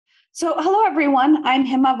So hello, everyone. I'm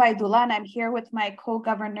Hima Vaidula, and I'm here with my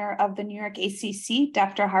co-governor of the New York ACC,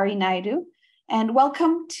 Dr. Hari Naidu, and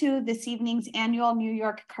welcome to this evening's annual New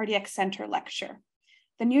York Cardiac Center lecture.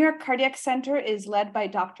 The New York Cardiac Center is led by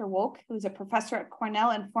Dr. Wolk, who's a professor at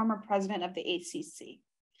Cornell and former president of the ACC.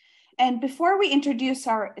 And before we introduce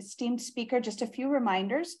our esteemed speaker, just a few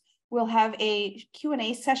reminders. We'll have a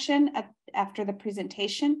Q&A session after the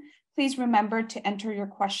presentation. Please remember to enter your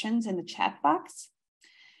questions in the chat box.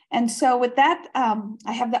 And so with that,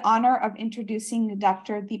 I have the honor of introducing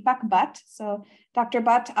Dr. Deepak Bhatt. So Dr.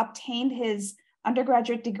 Bhatt obtained his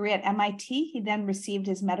undergraduate degree at MIT. He then received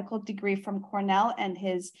his medical degree from Cornell and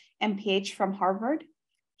his MPH from Harvard.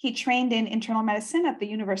 He trained in internal medicine at the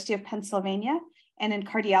University of Pennsylvania and in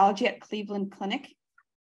cardiology at Cleveland Clinic.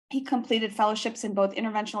 He completed fellowships in both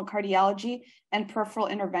interventional cardiology and peripheral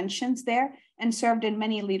interventions there and served in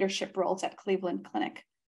many leadership roles at Cleveland Clinic.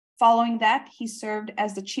 Following that, he served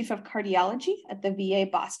as the chief of cardiology at the VA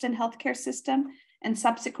Boston Healthcare System and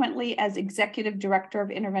subsequently as executive director of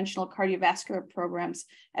interventional cardiovascular programs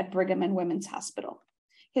at Brigham and Women's Hospital.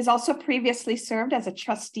 He's also previously served as a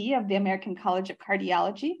trustee of the American College of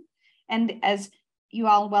Cardiology. And as you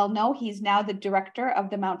all well know, he's now the director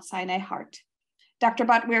of the Mount Sinai Heart. Dr.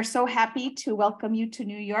 Bhatt, we are so happy to welcome you to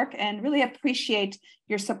New York and really appreciate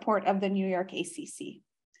your support of the New York ACC.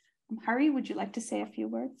 Hari, would you like to say a few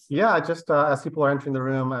words? Yeah, just as people are entering the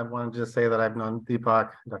room, I wanted to just say that I've known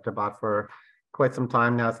Deepak, Dr. Bhatt, for quite some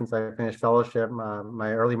time now since I finished fellowship.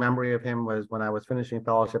 My early memory of him was when I was finishing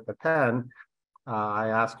fellowship at Penn. I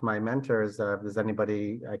asked my mentors if there's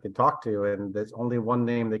anybody I could talk to, and there's only one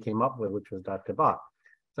name they came up with, which was Dr. Bhatt.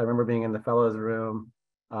 So I remember being in the fellows room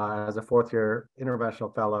as a fourth-year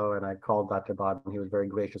interventional fellow, and I called Dr. Bhatt, and he was very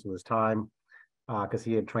gracious with his time, because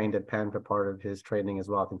he had trained at Penn for part of his training as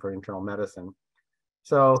well, I think, for internal medicine.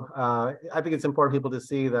 So I think it's important for people to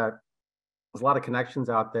see that there's a lot of connections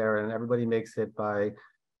out there, and everybody makes it by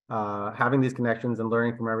having these connections and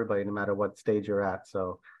learning from everybody, no matter what stage you're at.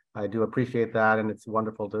 So I do appreciate that, and it's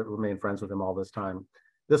wonderful to remain friends with him all this time.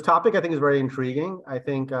 This topic, I think, is very intriguing. I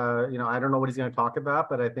think, I don't know what he's going to talk about,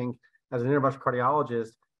 but I think as an interventional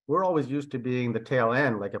cardiologist, we're always used to being the tail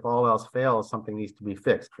end. Like if all else fails, something needs to be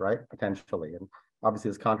fixed, right? Potentially. And obviously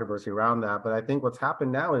there's controversy around that. But I think what's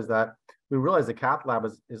happened now is that we realize the cath lab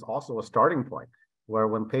is also a starting point where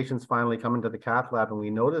when patients finally come into the cath lab and we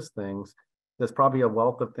notice things, there's probably a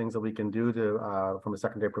wealth of things that we can do to, from a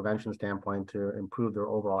secondary prevention standpoint, to improve their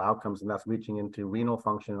overall outcomes. And that's reaching into renal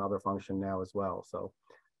function and other function now as well. So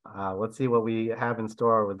let's see what we have in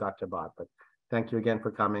store with Dr. Bhatt. But thank you again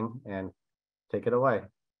for coming, and take it away.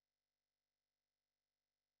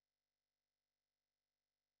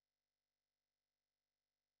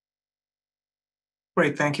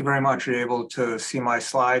 Great, thank you very much. Are you able to see my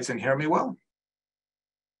slides and hear me well?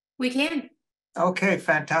 We can. Okay,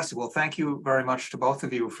 fantastic. Well, thank you very much to both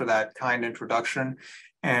of you for that kind introduction,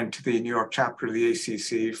 and to the New York chapter of the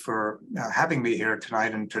ACC for having me here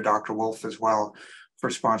tonight, and to Dr. Wolf as well for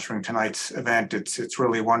sponsoring tonight's event. It's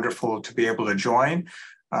really wonderful to be able to join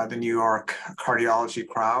the New York cardiology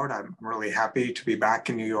crowd. I'm really happy to be back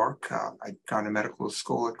in New York. I've gone to medical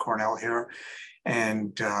school at Cornell here,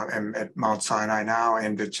 and am at Mount Sinai now,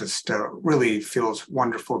 and it just really feels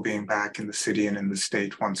wonderful being back in the city and in the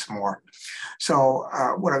state once more. So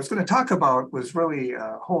what I was going to talk about was really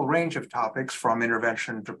a whole range of topics, from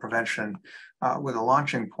intervention to prevention, with a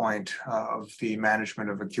launching point of the management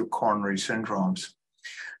of acute coronary syndromes.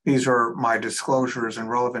 These are my disclosures, and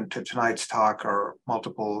relevant to tonight's talk are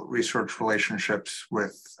multiple research relationships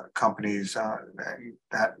with companies, and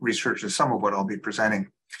that research is some of what I'll be presenting.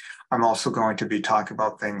 I'm also going to be talking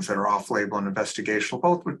about things that are off-label and investigational,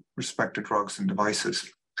 both with respect to drugs and devices.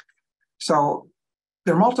 So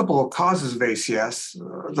there are multiple causes of ACS.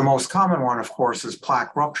 The most common one, of course, is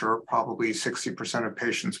plaque rupture. Probably 60% of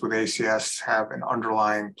patients with ACS have an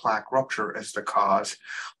underlying plaque rupture as the cause.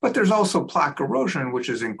 But there's also plaque erosion, which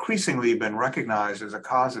has increasingly been recognized as a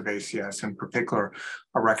cause of ACS, in particular,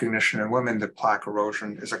 a recognition in women that plaque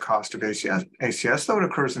erosion is a cause of ACS, though it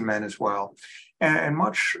occurs in men as well. And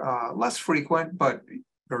much less frequent, but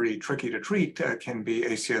very tricky to treat, can be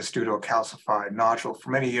ACS due to a calcified nodule. For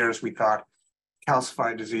many years, we thought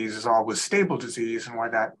calcified disease is always stable disease, and while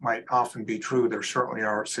that might often be true, there certainly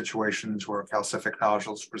are situations where calcific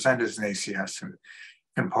nodules present as an ACS and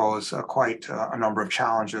can pose quite a number of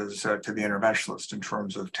challenges to the interventionalist in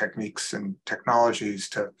terms of techniques and technologies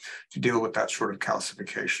to deal with that sort of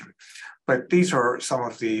calcification. But these are some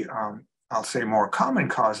of the I'll say more common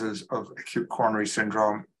causes of acute coronary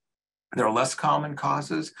syndrome. There are less common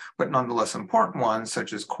causes, but nonetheless important ones,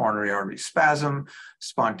 such as coronary artery spasm,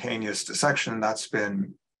 spontaneous dissection. That's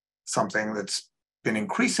been something that's been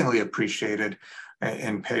increasingly appreciated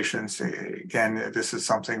in patients. Again, this is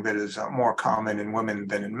something that is more common in women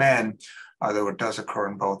than in men, though it does occur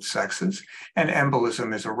in both sexes. And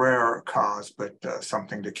embolism is a rare cause, but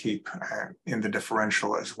something to keep in the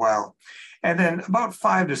differential as well. And then about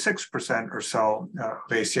 5 to 6% or so of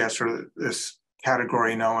ACS, or this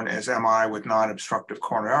category known as MI with non-obstructive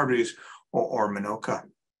coronary arteries, or MINOCA.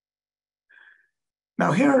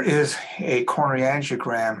 Now here is a coronary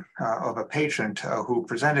angiogram of a patient who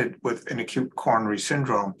presented with an acute coronary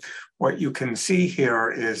syndrome. What you can see here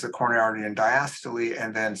is the coronary artery in diastole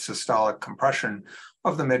and then systolic compression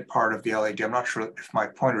of the mid part of the LAD. I'm not sure if my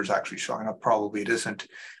pointer is actually showing up, probably it isn't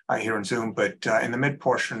here in Zoom, but in the mid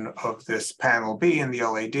portion of this panel B in the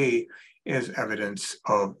LAD is evidence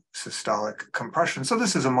of systolic compression. So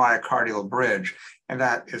this is a myocardial bridge, and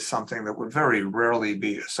that is something that would very rarely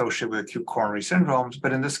be associated with acute coronary syndromes,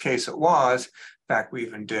 but in this case it was. In fact, we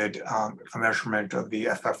even did a measurement of the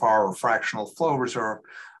FFR, or fractional flow reserve,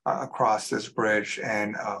 across this bridge,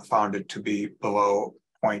 and found it to be below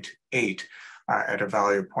 0.8 at a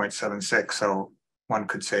value of 0.76. So one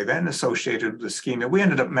could say then associated with ischemia. We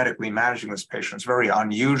ended up medically managing this patient. It's very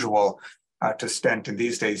unusual to stent, and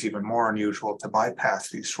these days even more unusual to bypass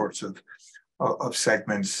these sorts of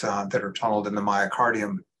segments that are tunneled in the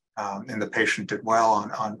myocardium, and the patient did well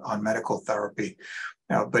on medical therapy.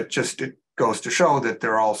 But just it goes to show that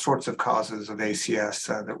there are all sorts of causes of ACS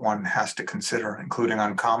that one has to consider, including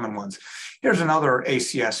uncommon ones. Here's another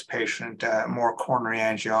ACS patient, more coronary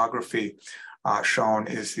angiography shown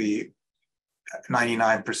is the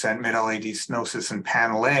 99% mid-LAD stenosis in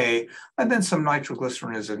panel A, and then some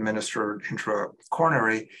nitroglycerin is administered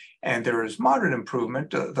intracoronary, and there is moderate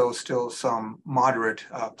improvement, though still some moderate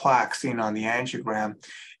plaque seen on the angiogram.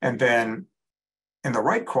 And then in the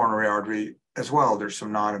right coronary artery as well, there's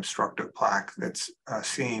some non-obstructive plaque that's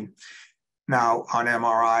seen. Now on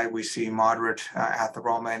MRI, we see moderate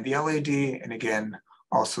atheroma in the LAD, and again,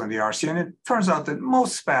 also in the RC. And it turns out that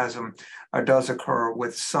most spasm does occur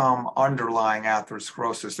with some underlying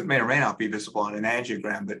atherosclerosis that may or may not be visible on an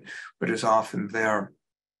angiogram, but is often there.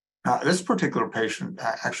 This particular patient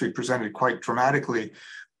actually presented quite dramatically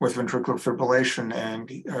with ventricular fibrillation,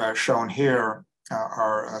 and shown here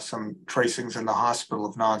are some tracings in the hospital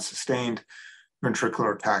of non-sustained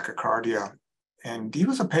ventricular tachycardia. And he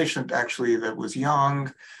was a patient actually that was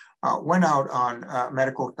young, went out on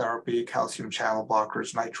medical therapy, calcium channel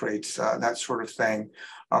blockers, nitrates, that sort of thing.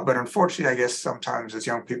 But unfortunately, I guess sometimes as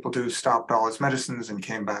young people do, stopped all his medicines and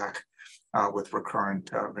came back with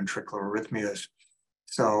recurrent ventricular arrhythmias.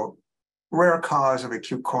 So rare cause of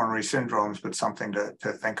acute coronary syndromes, but something to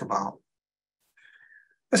think about.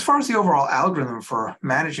 As far as the overall algorithm for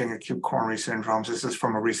managing acute coronary syndromes, this is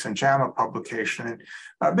from a recent JAMA publication.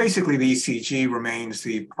 Basically, the ECG remains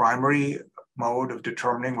the primary mode of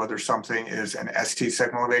determining whether something is an ST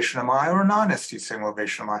signal elevation MI or a non-ST signal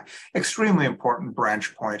elevation MI. Extremely important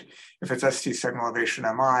branch point. If it's ST signal elevation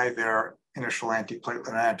MI, their initial antiplatelet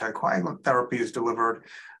and anticoagulant therapy is delivered.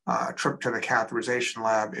 A trip to the catheterization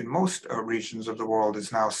lab in most regions of the world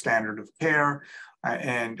is now standard of care.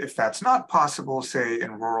 And if that's not possible, say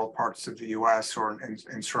in rural parts of the US or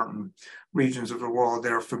in certain regions of the world,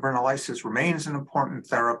 their fibrinolysis remains an important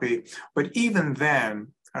therapy. But even then,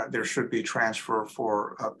 there should be transfer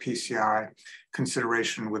for PCI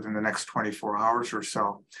consideration within the next 24 hours or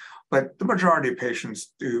so. But the majority of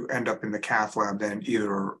patients do end up in the cath lab then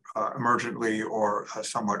either emergently or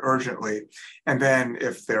somewhat urgently. And then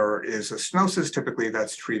if there is a stenosis, typically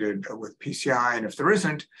that's treated with PCI. And if there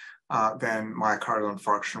isn't, then myocardial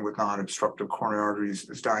infarction with non-obstructive coronary arteries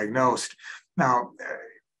is diagnosed. Now,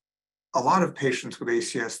 a lot of patients with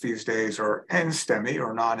ACS these days are NSTEMI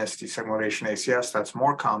or non-ST signal elevation ACS. That's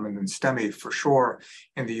more common than STEMI for sure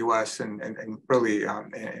in the US and really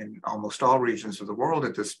in almost all regions of the world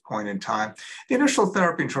at this point in time. The initial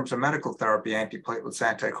therapy in terms of medical therapy, antiplatelets,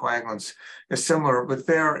 anticoagulants, is similar, but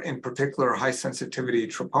there in particular, high sensitivity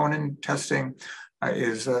troponin testing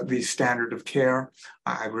is the standard of care.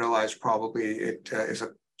 I realize probably it is a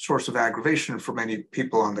source of aggravation for many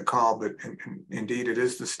people on the call, but indeed it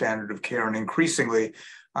is the standard of care. And increasingly,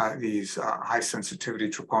 these high sensitivity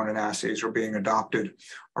troponin assays are being adopted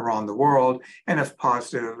around the world. And if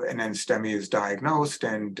positive, an NSTEMI is diagnosed,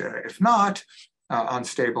 and if not,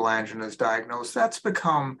 unstable angina is diagnosed, that's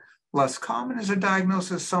become less common as a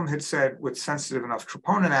diagnosis. Some had said with sensitive enough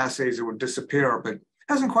troponin assays, it would disappear, but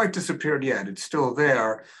hasn't quite disappeared yet. It's still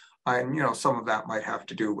there. And some of that might have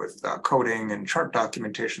to do with coding and chart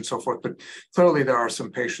documentation and so forth, but clearly there are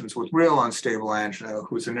some patients with real unstable angina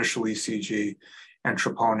whose initial ECG and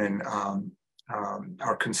troponin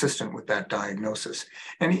are consistent with that diagnosis.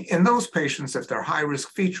 And in those patients, if they're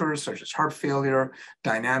high-risk features such as heart failure,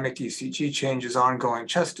 dynamic ECG changes, ongoing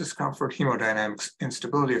chest discomfort, hemodynamic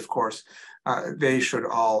instability, of course, they should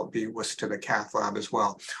all be whisked to the cath lab as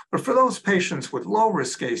well. But for those patients with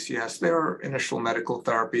low-risk ACS, their initial medical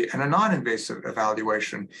therapy and a non-invasive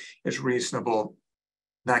evaluation is reasonable.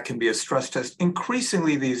 That can be a stress test.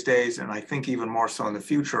 Increasingly these days, and I think even more so in the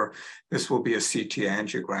future, this will be a CT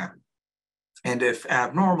angiogram. And if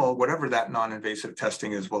abnormal, whatever that non-invasive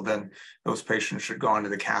testing is, well, then those patients should go on to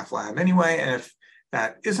the cath lab anyway. And if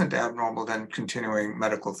that isn't abnormal, then continuing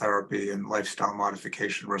medical therapy and lifestyle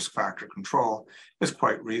modification, risk factor control is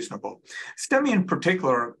quite reasonable. STEMI in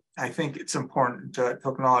particular, I think it's important to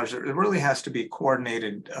acknowledge that it really has to be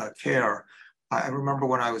coordinated care. I remember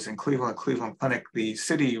when I was in Cleveland Clinic, the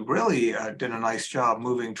city really did a nice job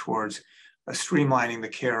moving towards streamlining the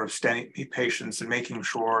care of STEMI patients and making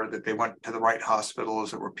sure that they went to the right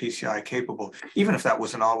hospitals that were PCI capable, even if that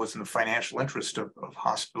wasn't always in the financial interest of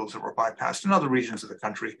hospitals that were bypassed. In other regions of the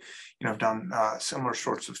country, have done similar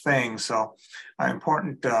sorts of things. So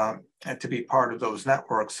important to be part of those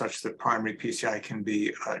networks such that primary PCI can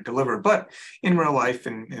be delivered. But in real life,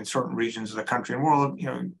 in certain regions of the country and world,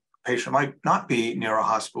 patient might not be near a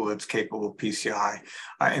hospital that's capable of PCI.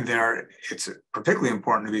 And there, it's particularly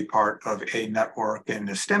important to be part of a network and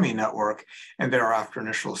a STEMI network. And thereafter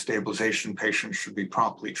initial stabilization, patients should be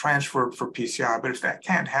promptly transferred for PCI. But if that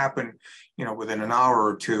can't happen, within an hour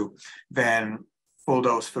or two, then full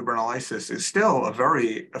dose fibrinolysis is still a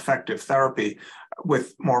very effective therapy,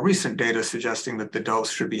 with more recent data suggesting that the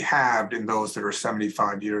dose should be halved in those that are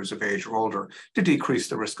 75 years of age or older to decrease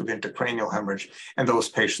the risk of intracranial hemorrhage. And those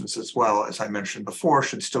patients as well, as I mentioned before,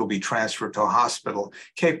 should still be transferred to a hospital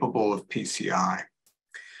capable of PCI.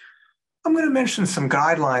 I'm going to mention some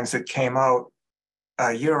guidelines that came out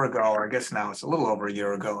a year ago, or I guess now it's a little over a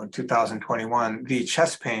year ago, in 2021, the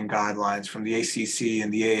chest pain guidelines from the ACC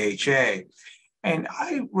and the AHA. And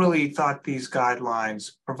I really thought these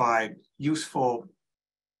guidelines provide useful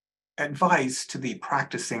advice to the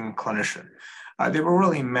practicing clinician. They were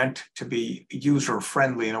really meant to be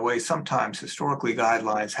user-friendly in a way sometimes historically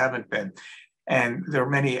guidelines haven't been. And there are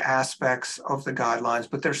many aspects of the guidelines,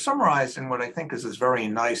 but they're summarized in what I think is this very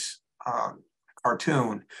nice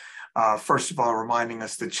cartoon. First of all, reminding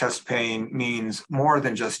us that chest pain means more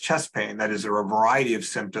than just chest pain. That is, there are a variety of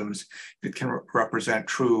symptoms that can represent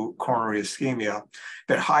true coronary ischemia,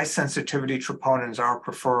 that high sensitivity troponins are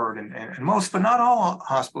preferred, and most, but not all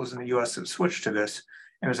hospitals in the US have switched to this.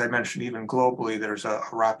 And as I mentioned, even globally, there's a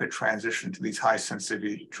rapid transition to these high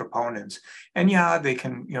sensitivity troponins. And yeah, they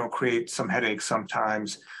can create some headaches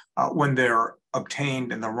sometimes when they're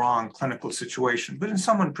obtained in the wrong clinical situation. But in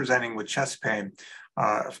someone presenting with chest pain,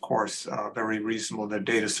 of course, very reasonable. The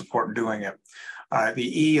data support doing it.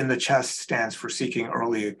 The E in the chest stands for seeking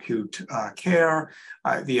early acute care.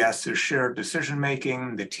 The S is shared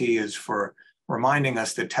decision-making. The T is for reminding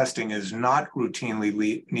us that testing is not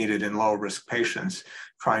routinely needed in low-risk patients,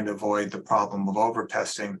 trying to avoid the problem of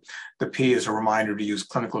over-testing. The P is a reminder to use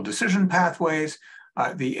clinical decision pathways.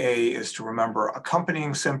 The A is to remember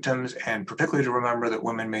accompanying symptoms, and particularly to remember that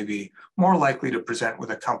women may be more likely to present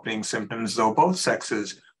with accompanying symptoms, though both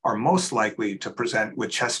sexes are most likely to present with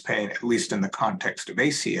chest pain, at least in the context of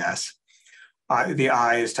ACS. The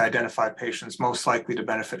I is to identify patients most likely to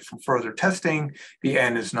benefit from further testing. The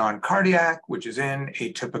N is non-cardiac, which is in.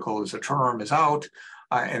 Atypical as a term is out.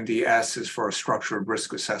 And the S is for a structured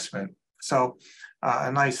risk assessment. So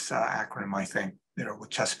a nice acronym, I think, with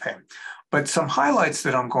chest pain. But some highlights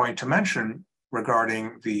that I'm going to mention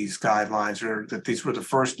regarding these guidelines are that these were the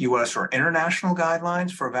first US or international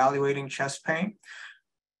guidelines for evaluating chest pain,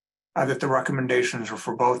 that the recommendations are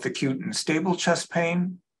for both acute and stable chest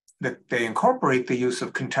pain, that they incorporate the use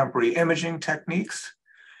of contemporary imaging techniques,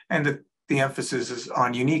 and that the emphasis is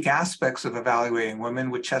on unique aspects of evaluating women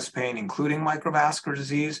with chest pain, including microvascular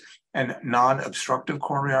disease and non-obstructive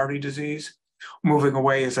coronary artery disease. Moving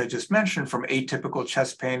away, as I just mentioned, from atypical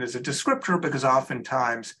chest pain as a descriptor, because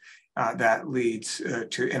oftentimes that leads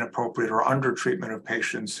to inappropriate or under-treatment of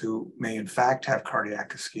patients who may in fact have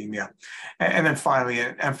cardiac ischemia. And then finally,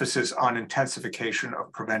 an emphasis on intensification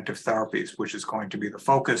of preventive therapies, which is going to be the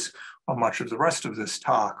focus of much of the rest of this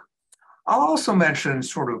talk. I'll also mention,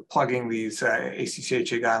 sort of plugging these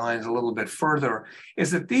ACCHA guidelines a little bit further,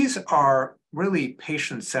 is that these are really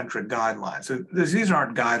patient-centric guidelines. So these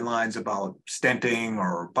aren't guidelines about stenting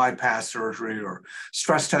or bypass surgery or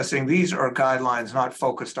stress testing. These are guidelines not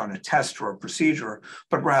focused on a test or a procedure,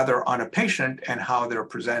 but rather on a patient and how they're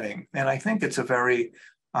presenting. And I think it's a very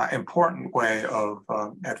important way of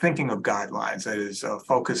thinking of guidelines, that is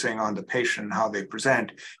focusing on the patient and how they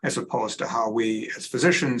present, as opposed to how we as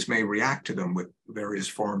physicians may react to them with various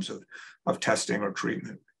forms of testing or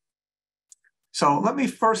treatment. So let me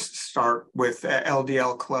first start with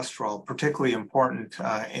LDL cholesterol, particularly important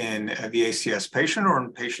in the ACS patient or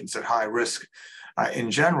in patients at high risk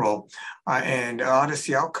in general. And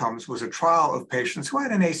Odyssey Outcomes was a trial of patients who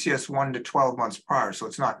had an ACS 1 to 12 months prior. So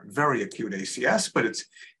it's not very acute ACS, but it's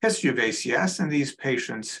history of ACS. And these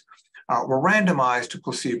patients were randomized to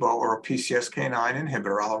placebo or a PCSK9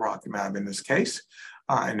 inhibitor, alirocumab in this case,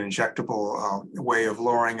 an injectable way of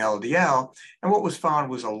lowering LDL. And what was found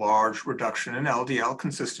was a large reduction in LDL,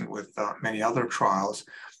 consistent with many other trials.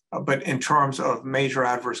 But in terms of major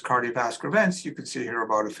adverse cardiovascular events, you can see here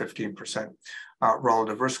about a 15%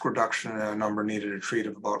 relative risk reduction and a number needed to treat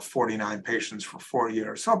of about 49 patients for 4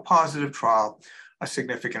 years. So a positive trial, a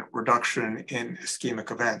significant reduction in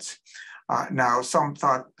ischemic events. Now, some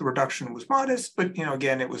thought the reduction was modest, but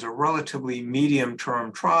again, it was a relatively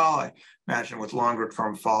medium-term trial. I imagine with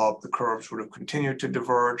longer-term follow-up, the curves would have continued to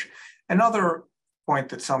diverge. Another point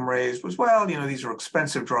that some raised was, well, these are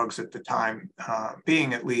expensive drugs at the time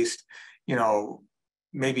being, at least,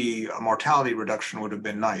 maybe a mortality reduction would have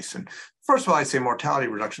been nice. And first of all, I'd say mortality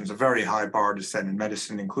reduction is a very high bar to set in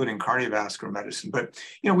medicine, including cardiovascular medicine. But,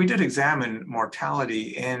 we did examine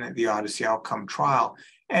mortality in the Odyssey Outcome trial,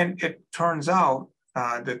 and it turns out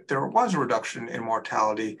that there was a reduction in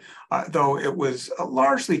mortality, though it was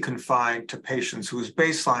largely confined to patients whose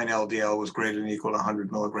baseline LDL was greater than or equal to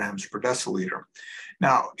 100 milligrams per deciliter.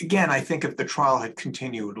 Now, again, I think if the trial had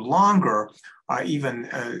continued longer, even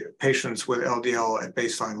patients with LDL at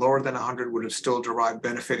baseline lower than 100 would have still derived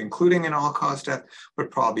benefit, including an all-cause death, would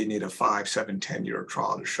probably need a 5, 7, 10-year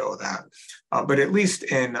trial to show that. But at least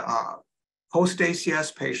in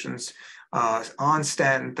post-ACS patients, on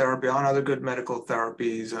statin therapy, on other good medical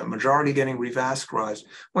therapies, a majority getting revascularized,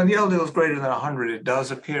 when the LDL is greater than 100, it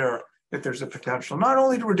does appear that there's a potential not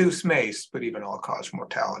only to reduce MACE, but even all-cause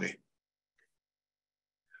mortality.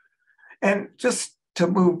 And just to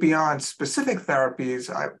move beyond specific therapies,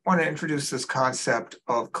 I want to introduce this concept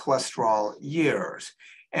of cholesterol years.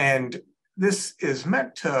 And this is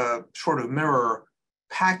meant to sort of mirror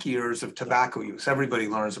pack years of tobacco use. Everybody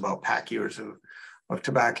learns about pack years of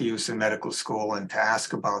tobacco use in medical school, and to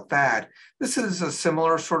ask about that. This is a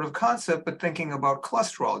similar sort of concept, but thinking about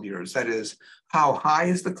cholesterol years. That is, how high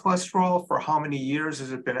is the cholesterol, for how many years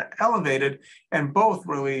has it been elevated, and both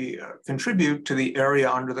really contribute to the area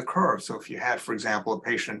under the curve. So if you had, for example, a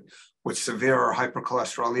patient with severe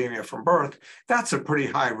hypercholesterolemia from birth, that's a pretty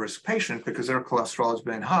high-risk patient because their cholesterol has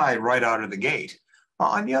been high right out of the gate.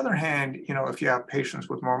 On the other hand, if you have patients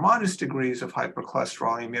with more modest degrees of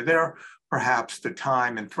hypercholesterolemia, there perhaps the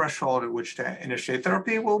time and threshold at which to initiate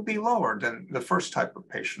therapy will be lower than the first type of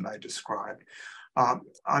patient I described.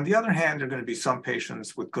 On the other hand, there are going to be some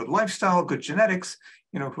patients with good lifestyle, good genetics,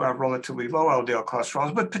 who have relatively low LDL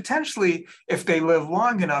cholesterol, but potentially, if they live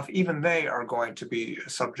long enough, even they are going to be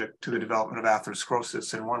subject to the development of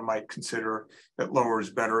atherosclerosis, and one might consider that lower is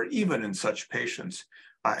better even in such patients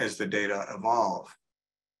as the data evolve.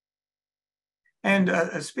 And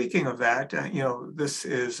speaking of that, this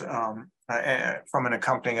is from an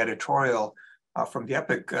accompanying editorial from the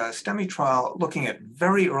EPIC STEMI trial, looking at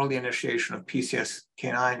very early initiation of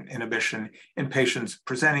PCSK9 inhibition in patients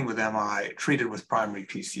presenting with MI treated with primary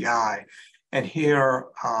PCI. And here,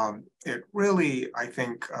 it really, I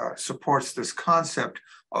think, supports this concept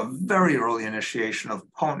of very early initiation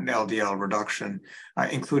of potent LDL reduction,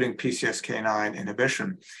 including PCSK9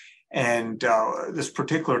 inhibition. And this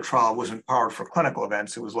particular trial wasn't powered for clinical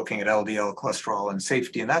events. It was looking at LDL cholesterol and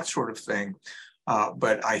safety and that sort of thing.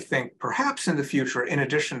 But I think perhaps in the future, in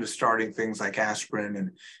addition to starting things like aspirin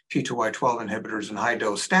and P2Y12 inhibitors and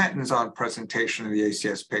high-dose statins on presentation in the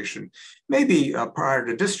ACS patient, maybe prior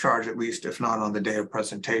to discharge at least, if not on the day of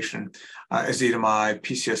presentation, ezetimibe,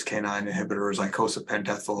 PCSK9 inhibitors, icosapent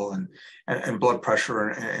ethyl, and blood pressure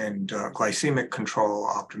and glycemic control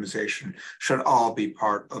optimization should all be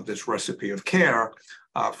part of this recipe of care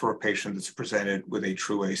for a patient that's presented with a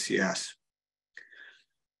true ACS.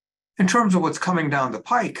 In terms of what's coming down the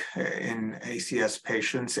pike in ACS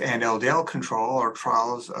patients and LDL control are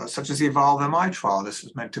trials such as the EVOLVE-MI trial. This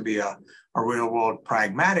is meant to be a real-world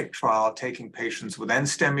pragmatic trial, taking patients with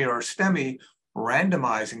NSTEMI or STEMI,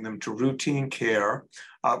 randomizing them to routine care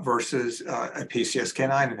versus a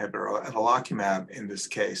PCSK9 inhibitor, evolocumab in this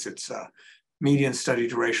case. It's a median study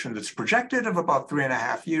duration that's projected of about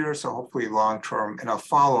 3.5 years, so hopefully long-term enough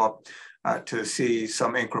follow-up to see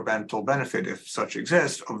some incremental benefit, if such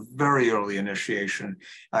exists, of very early initiation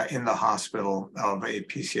in the hospital of a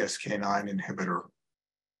PCSK9 inhibitor.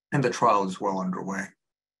 And the trial is well underway.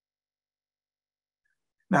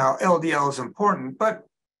 Now, LDL is important, but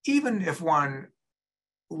even if one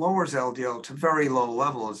lowers LDL to very low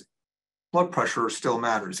levels, blood pressure still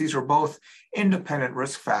matters. These are both independent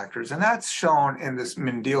risk factors, and that's shown in this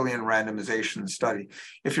Mendelian randomization study.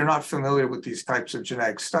 If you're not familiar with these types of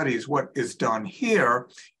genetic studies, what is done here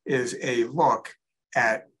is a look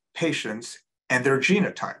at patients and their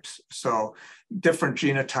genotypes. So different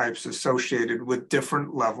genotypes associated with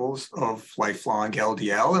different levels of lifelong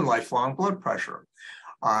LDL and lifelong blood pressure.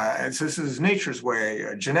 And so this is nature's way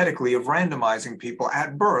genetically of randomizing people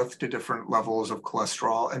at birth to different levels of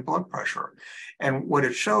cholesterol and blood pressure. And what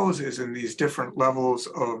it shows is in these different levels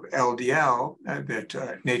of LDL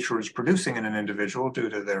that nature is producing in an individual due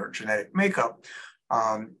to their genetic makeup,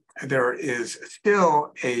 there is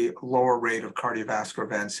still a lower rate of cardiovascular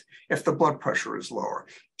events if the blood pressure is lower,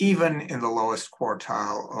 even in the lowest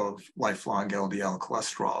quartile of lifelong LDL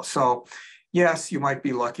cholesterol. So yes, you might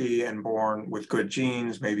be lucky and born with good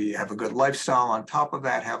genes, maybe have a good lifestyle on top of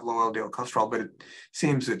that, have low LDL cholesterol, but it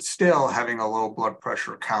seems that still having a low blood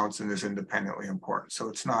pressure counts and is independently important. So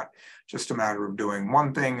it's not just a matter of doing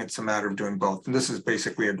one thing, it's a matter of doing both. And this is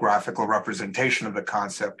basically a graphical representation of the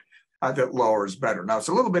concept that lower is better. Now, it's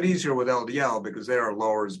a little bit easier with LDL because there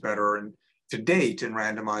lower is better. And to date, in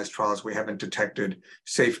randomized trials, we haven't detected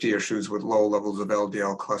safety issues with low levels of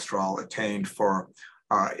LDL cholesterol attained for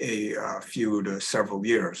a few to several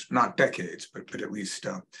years, not decades, but at least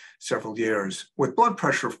several years. With blood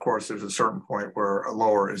pressure, of course, there's a certain point where a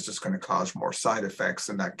lower is just going to cause more side effects,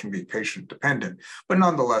 and that can be patient dependent. But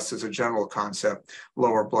nonetheless, as a general concept,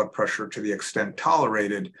 lower blood pressure to the extent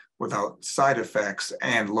tolerated without side effects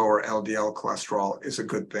and lower LDL cholesterol is a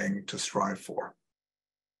good thing to strive for.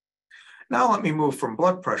 Now let me move from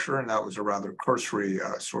blood pressure, and that was a rather cursory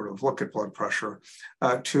sort of look at blood pressure,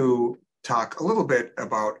 to talk a little bit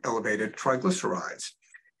about elevated triglycerides.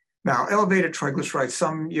 Now, elevated triglycerides,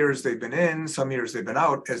 some years they've been in, some years they've been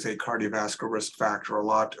out as a cardiovascular risk factor. A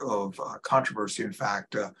lot of controversy, in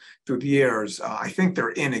fact, through the years. I think they're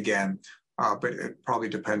in again, but it probably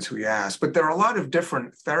depends who you ask. But there are a lot of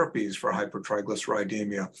different therapies for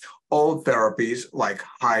hypertriglyceridemia. Old therapies like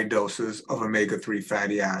high doses of omega-3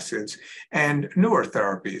 fatty acids, and newer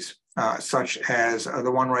therapies such as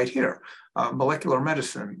the one right here. Molecular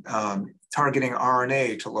medicine, targeting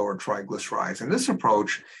RNA to lower triglycerides. And this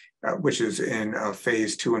approach, which is in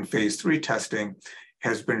phase 2 and phase 3 testing,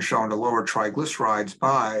 has been shown to lower triglycerides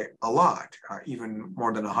by a lot, even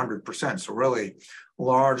more than 100%. So really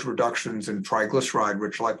large reductions in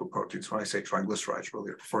triglyceride-rich lipoproteins. When I say triglycerides,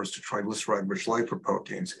 really it refers to triglyceride-rich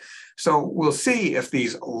lipoproteins. So we'll see if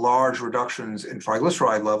these large reductions in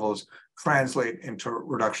triglyceride levels translate into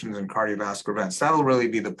reductions in cardiovascular events. That'll really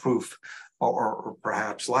be the proof, or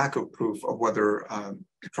perhaps lack of proof, of whether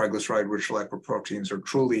triglyceride-rich lipoproteins are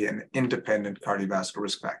truly an independent cardiovascular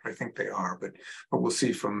risk factor. I think they are, but we'll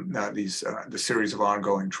see from the series of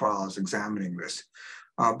ongoing trials examining this.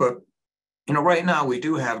 But right now we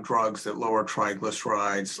do have drugs that lower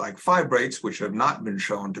triglycerides, like fibrates, which have not been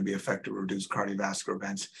shown to be effective to reduce cardiovascular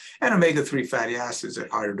events, and omega-3 fatty acids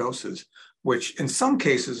at higher doses, which in some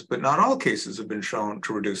cases, but not all cases, have been shown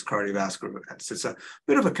to reduce cardiovascular events. It's a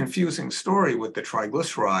bit of a confusing story with the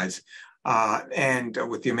triglycerides and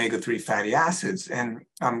with the omega-3 fatty acids. And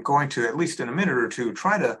I'm going to, at least in a minute or two,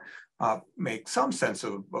 try to make some sense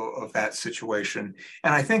of that situation.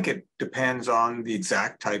 And I think it depends on the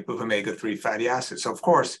exact type of omega-3 fatty acids. So of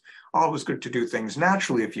course, always good to do things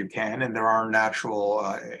naturally if you can, and there are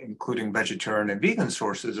natural, including vegetarian and vegan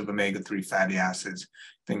sources of omega-3 fatty acids.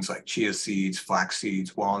 Things like chia seeds, flax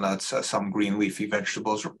seeds, walnuts, some green leafy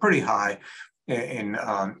vegetables are pretty high in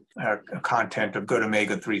content of good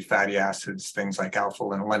omega-3 fatty acids, things like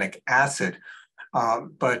alpha-linolenic acid.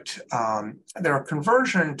 But their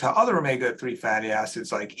conversion to other omega-3 fatty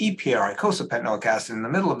acids like EPA, eicosapentaenoic acid, in the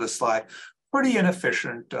middle of the slide, pretty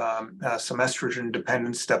inefficient. Some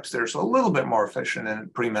estrogen-dependent steps there, so a little bit more efficient in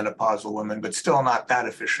premenopausal women, but still not that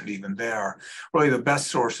efficient even there. Really, the best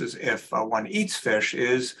sources, if one eats fish,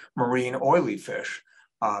 is marine oily fish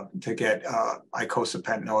to get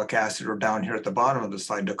eicosapentaenoic acid, or down here at the bottom of the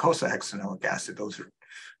slide, docosahexaenoic acid. Those are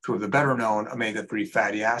two of the better known omega-3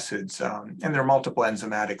 fatty acids. And there are multiple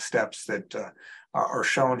enzymatic steps that are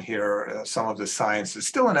shown here. Some of the science is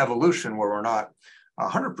still in evolution where we're not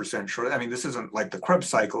 100% sure. I mean, this isn't like the Krebs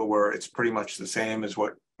cycle where it's pretty much the same as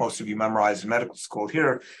what most of you memorized in medical school.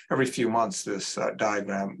 Here, every few months, this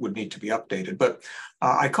diagram would need to be updated. But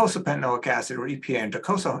icosapentaenoic acid, or EPA, and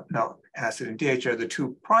docosahexaenoic acid and DHA are the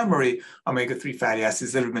two primary omega-3 fatty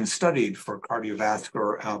acids that have been studied for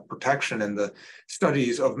cardiovascular protection. And the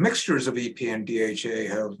studies of mixtures of EPA and DHA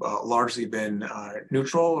have largely been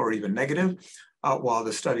neutral or even negative, while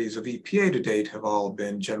the studies of EPA to date have all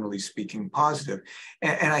been, generally speaking, positive.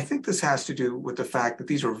 And I think this has to do with the fact that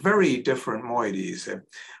these are very different moieties.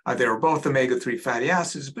 They are both omega-3 fatty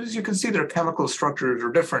acids, but as you can see, their chemical structures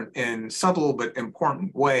are different in subtle but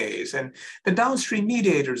important ways. And the downstream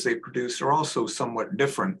mediators they produce are also somewhat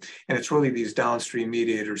different. And it's really these downstream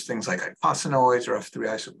mediators, things like eicosanoids or F3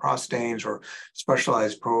 isoprostanes or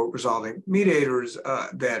specialized pro-resolving mediators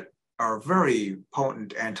that are very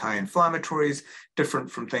potent anti-inflammatories, different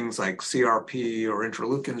from things like CRP or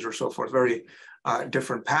interleukins or so forth, very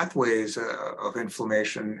different pathways of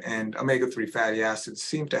inflammation. And omega-3 fatty acids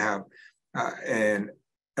seem to have an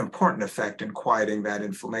important effect in quieting that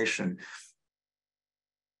inflammation.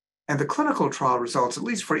 And the clinical trial results, at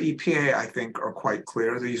least for EPA, I think are quite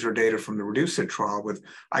clear. These are data from the REDUCE-IT trial with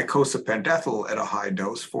icosapent-ethyl at a high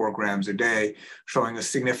dose, 4 grams a day, showing a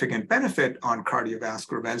significant benefit on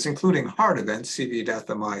cardiovascular events, including heart events, CV death,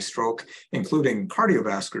 MI, stroke, including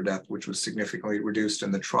cardiovascular death, which was significantly reduced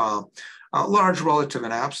in the trial. Large relative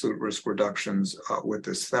and absolute risk reductions with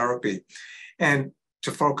this therapy. And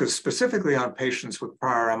to focus specifically on patients with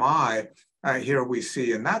prior MI, here we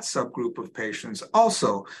see in that subgroup of patients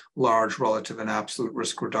also large relative and absolute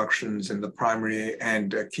risk reductions in the primary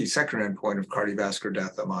and key secondary endpoint of cardiovascular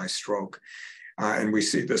death, MI, stroke. And we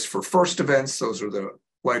see this for first events, those are the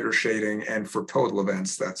lighter shading, and for total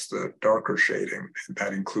events, that's the darker shading.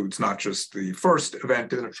 That includes not just the first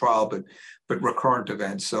event in the trial, but recurrent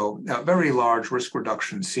events. So very large risk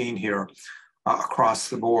reduction seen here across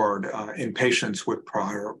the board in patients with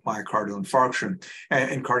prior myocardial infarction.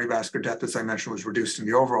 And cardiovascular death, as I mentioned, was reduced in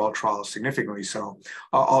the overall trial significantly so,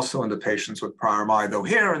 also in the patients with prior MI, though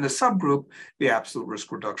here in the subgroup, the absolute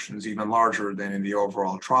risk reduction is even larger than in the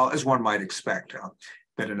overall trial, as one might expect,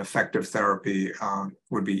 that an effective therapy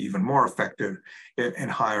would be even more effective in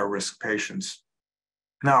higher risk patients.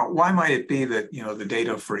 Now, why might it be that the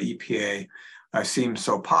data for EPA seems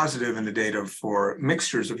so positive and the data for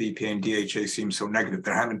mixtures of EPA and DHA seems so negative?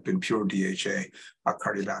 There haven't been pure DHA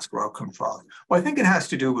cardiovascular outcome trials. Well, I think it has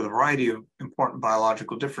to do with a variety of important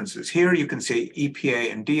biological differences. Here you can see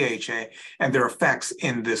EPA and DHA and their effects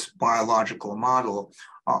in this biological model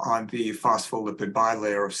on the phospholipid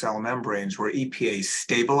bilayer of cell membranes, where EPA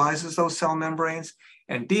stabilizes those cell membranes,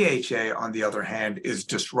 and DHA, on the other hand, is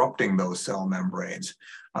disrupting those cell membranes.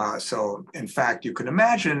 So, in fact, you can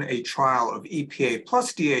imagine a trial of EPA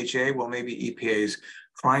plus DHA. Well, maybe EPA is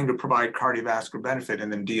trying to provide cardiovascular benefit,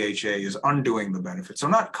 and then DHA is undoing the benefit. So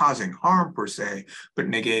not causing harm per se, but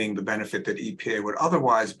negating the benefit that EPA would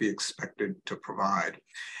otherwise be expected to provide.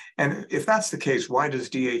 And if that's the case, why does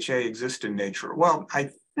DHA exist in nature? Well, I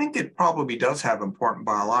think it probably does have important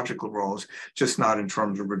biological roles, just not in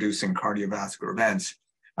terms of reducing cardiovascular events.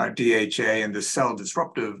 DHA and the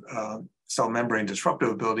cell membrane disruptive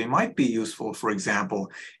ability might be useful, for example,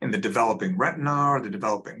 in the developing retina or the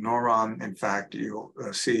developing neuron. In fact, you'll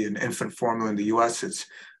see in infant formula in the US, it's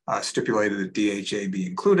stipulated that DHA be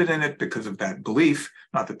included in it because of that belief,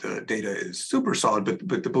 not that the data is super solid,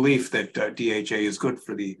 but the belief that DHA is good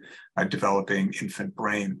for the developing infant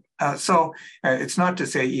brain. So it's not to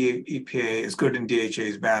say EPA is good and DHA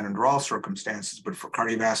is bad under all circumstances, but for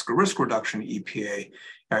cardiovascular risk reduction, EPA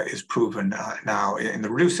is proven now in the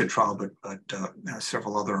REDUCE-IT trial, but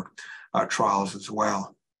several other trials as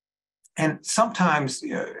well. And sometimes,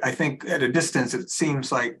 I think at a distance, it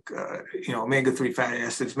seems like, omega-3 fatty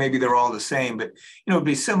acids, maybe they're all the same, but, it'd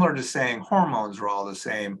be similar to saying hormones are all the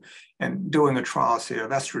same. And doing a trial, say,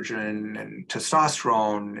 of estrogen and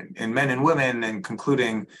testosterone in men and women and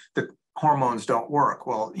concluding that hormones don't work.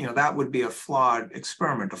 Well, that would be a flawed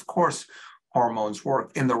experiment. Of course, hormones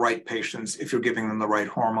work in the right patients if you're giving them the right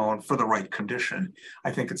hormone for the right condition.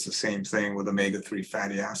 I think it's the same thing with omega-3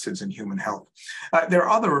 fatty acids in human health. There are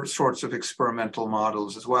other sorts of experimental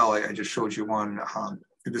models as well. I just showed you one.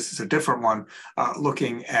 This is a different one,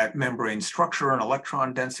 looking at membrane structure and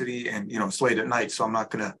electron density. And, it's late at night, so I'm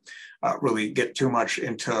not going to really get too much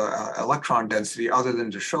into electron density other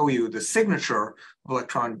than to show you the signature of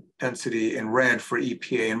electron density in red for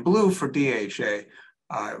EPA and blue for DHA.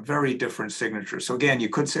 Very different signatures. So again, you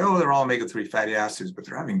could say, oh, they're all omega-3 fatty acids, but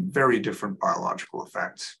they're having very different biological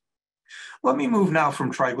effects. Let me move now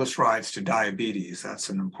from triglycerides to diabetes. That's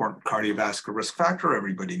an important cardiovascular risk factor.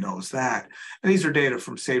 Everybody knows that. And these are data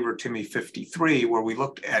from SABRE-TIMI 53, where we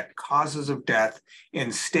looked at causes of death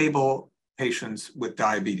in stable patients with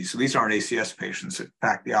diabetes. So these aren't ACS patients. In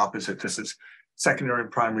fact, the opposite. This is secondary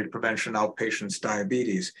and primary prevention outpatients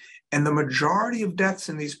diabetes. And the majority of deaths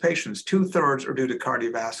in these patients, 2/3, are due to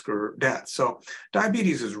cardiovascular death. So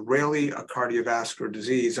diabetes is really a cardiovascular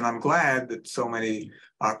disease. And I'm glad that so many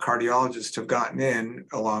cardiologists have gotten in,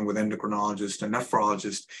 along with endocrinologists and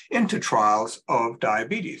nephrologists, into trials of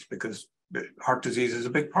diabetes, because heart disease is a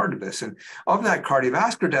big part of this. And of that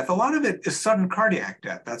cardiovascular death, a lot of it is sudden cardiac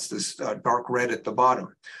death. That's this dark red at the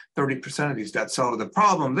bottom, 30% of these deaths. So the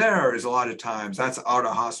problem there is a lot of times that's out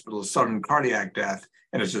of hospital sudden cardiac death,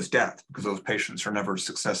 and it's just death because those patients are never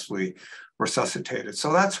successfully resuscitated.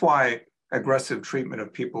 So that's why aggressive treatment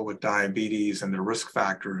of people with diabetes and their risk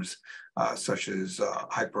factors, such as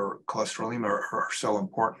hypercholesterolemia, are so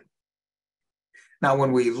important. Now,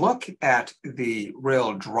 when we look at the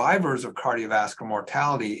real drivers of cardiovascular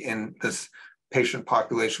mortality in this patient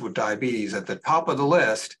population with diabetes, at the top of the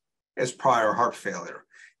list is prior heart failure.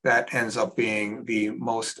 That ends up being the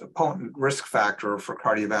most potent risk factor for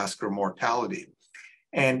cardiovascular mortality.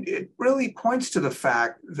 And it really points to the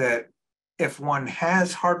fact that if one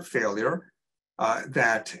has heart failure,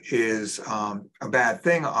 that is a bad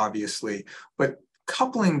thing, obviously, but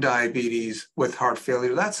coupling diabetes with heart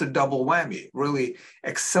failure, that's a double whammy. It really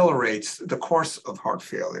accelerates the course of heart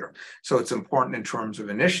failure. So it's important in terms of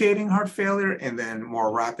initiating heart failure and then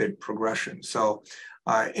more rapid progression. So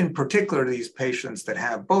in particular, these patients that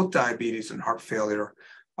have both diabetes and heart failure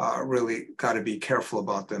really got to be careful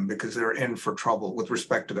about them, because they're in for trouble with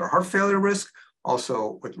respect to their heart failure risk,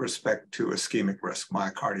 also with respect to ischemic risk,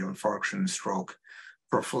 myocardial infarction, stroke,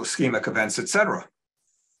 peripheral ischemic events, et cetera.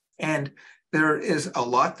 And there is a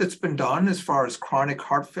lot that's been done as far as chronic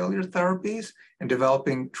heart failure therapies and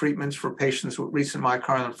developing treatments for patients with recent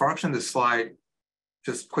myocardial infarction. This slide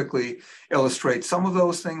just quickly illustrates some of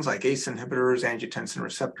those things, like ACE inhibitors, angiotensin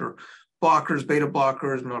receptor blockers, beta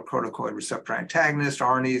blockers, mineralocorticoid receptor antagonists,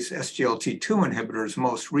 ARNIs, SGLT2 inhibitors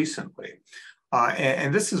most recently.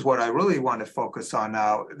 And this is what I really want to focus on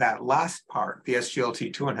now, that last part, the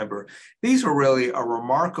SGLT2 inhibitor. These are really a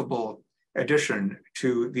remarkable addition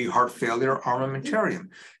to the heart failure armamentarium.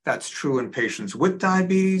 That's true in patients with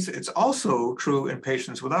diabetes. It's also true in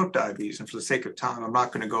patients without diabetes. And for the sake of time, I'm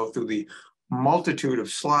not going to go through the multitude of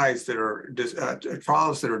slides that are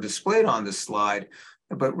trials that are displayed on this slide,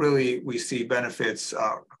 but really we see benefits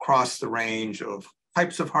across the range of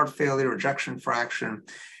types of heart failure, ejection fraction,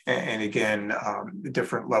 and again,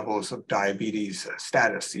 different levels of diabetes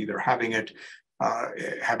status, either having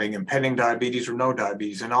impending diabetes or no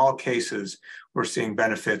diabetes. In all cases, we're seeing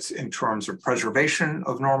benefits in terms of preservation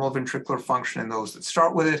of normal ventricular function in those that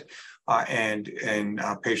start with it, and in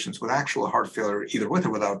patients with actual heart failure, either with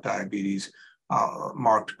or without diabetes,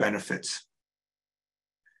 marked benefits.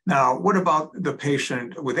 Now, what about the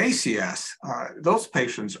patient with ACS? Those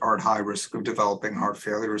patients are at high risk of developing heart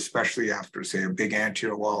failure, especially after, say, a big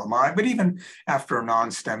anterior wall MI, but even after a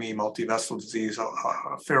non-STEMI multivessel disease,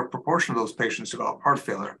 a fair proportion of those patients develop heart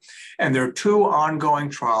failure. And there are two ongoing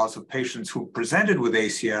trials of patients who presented with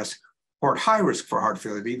ACS or at high risk for heart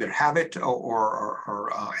failure. They either have it or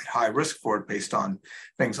are at high risk for it based on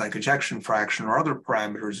things like ejection fraction or other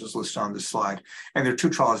parameters as listed on this slide. And there are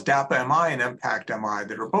two trials, DAPA-MI and IMPACT-MI,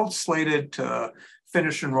 that are both slated to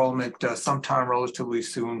finish enrollment sometime relatively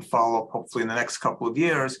soon, follow up hopefully in the next couple of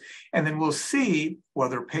years. And then we'll see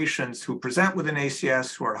whether patients who present with an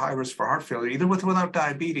ACS who are at high risk for heart failure, either with or without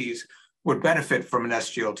diabetes, would benefit from an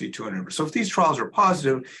SGLT2 inhibitor. So if these trials are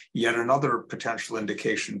positive, yet another potential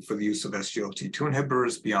indication for the use of SGLT2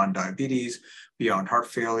 inhibitors beyond diabetes, beyond heart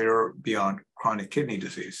failure, beyond chronic kidney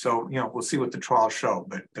disease. So, we'll see what the trials show,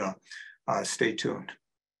 but stay tuned.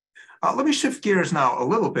 Let me shift gears now a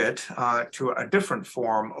little bit to a different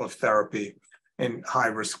form of therapy in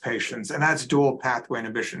high-risk patients, and that's dual pathway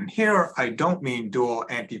inhibition. Here, I don't mean dual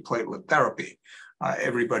antiplatelet therapy.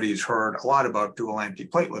 Everybody's heard a lot about dual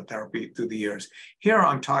antiplatelet therapy through the years. Here,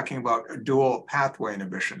 I'm talking about dual pathway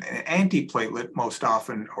inhibition. An antiplatelet, most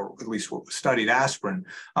often, or at least what was studied, aspirin,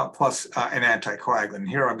 plus an anticoagulant.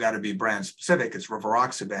 Here, I've got to be brand specific. It's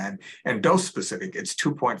rivaroxaban, and dose specific. It's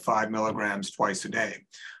 2.5 milligrams twice a day.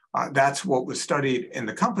 That's what was studied in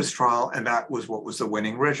the COMPASS trial, and that was what was the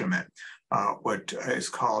winning regimen. What is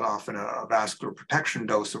called often a vascular protection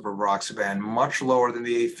dose of rivaroxaban, much lower than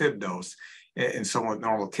the AFib dose. in someone with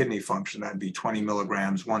normal kidney function. That'd be 20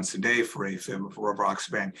 milligrams once a day for AFib for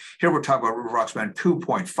rivaroxaban. Here we're talking about rivaroxaban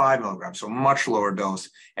 2.5 milligrams, so much lower dose,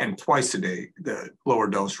 and twice a day. The lower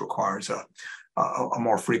dose requires a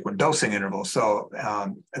more frequent dosing interval. So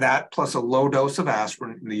that plus a low dose of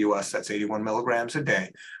aspirin in the US, that's 81 milligrams a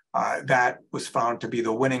day. That was found to be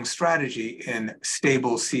the winning strategy in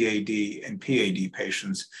stable CAD and PAD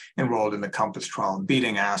patients enrolled in the COMPASS trial,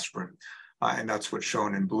 beating aspirin. And that's what's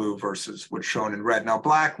shown in blue versus what's shown in red. Now,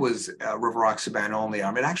 black was rivaroxaban only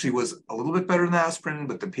arm. It actually was a little bit better than aspirin,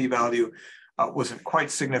 but the p-value wasn't quite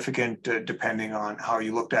significant depending on how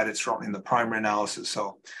you looked at it, certainly in the primary analysis.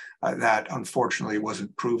 So that unfortunately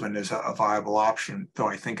wasn't proven as a viable option, though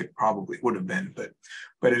I think it probably would have been.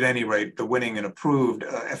 But at any rate, the winning and approved,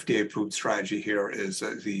 FDA-approved strategy here is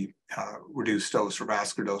the reduced dose or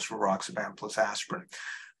vascular dose for rivaroxaban plus aspirin.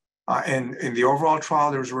 In the overall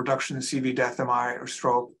trial, there was a reduction in CV death, MI, or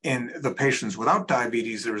stroke. In the patients without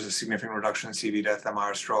diabetes, there was a significant reduction in CV death,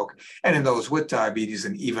 MI, or stroke. And in those with diabetes,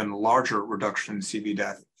 an even larger reduction in CV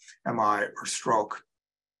death, MI, or stroke.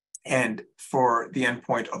 And for the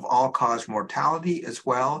endpoint of all-cause mortality as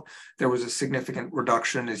well, there was a significant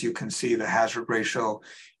reduction. As you can see, the hazard ratio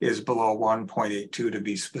is below 1.82 to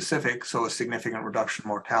be specific, so a significant reduction in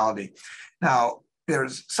mortality. Now,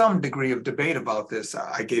 there's some degree of debate about this.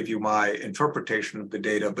 I gave you my interpretation of the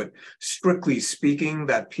data, but strictly speaking,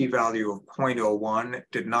 that p-value of 0.01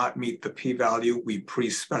 did not meet the p-value we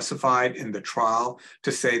pre-specified in the trial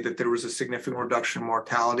to say that there was a significant reduction in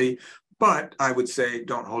mortality. But I would say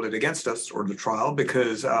don't hold it against us or the trial,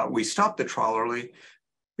 because we stopped the trial early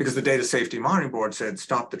because the Data Safety Monitoring Board said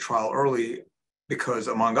stop the trial early because,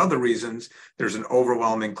 among other reasons, there's an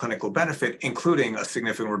overwhelming clinical benefit, including a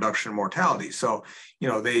significant reduction in mortality. So,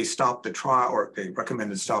 they stopped the trial, or they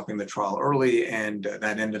recommended stopping the trial early, and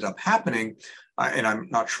that ended up happening. And I'm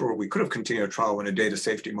not sure we could have continued a trial when a Data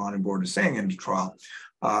Safety Monitoring Board is saying end of trial.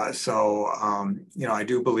 I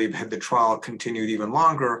do believe had the trial continued even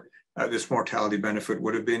longer, this mortality benefit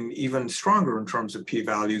would have been even stronger in terms of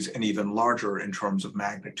p-values and even larger in terms of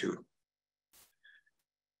magnitude.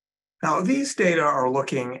 Now, these data are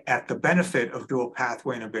looking at the benefit of dual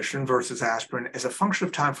pathway inhibition versus aspirin as a function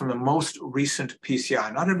of time from the most recent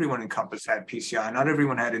PCI. Not everyone in COMPASS had PCI, not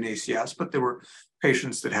everyone had an ACS, but there were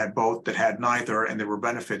patients that had both, that had neither, and there were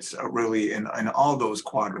benefits really in all those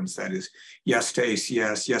quadrants. That is, yes to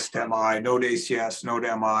ACS, yes to MI, no to ACS, no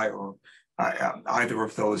to MI, or either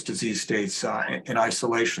of those disease states in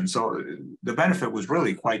isolation. So the benefit was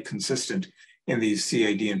really quite consistent in these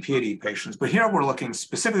CAD and PAD patients. But here we're looking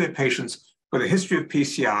specifically at patients with a history of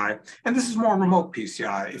PCI, and this is more remote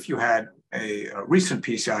PCI. If you had a recent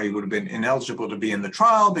PCI, you would have been ineligible to be in the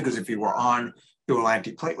trial, because if you were on dual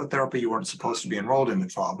antiplatelet therapy, you weren't supposed to be enrolled in the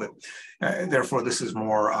trial. But therefore, this is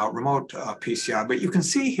more remote PCI. But you can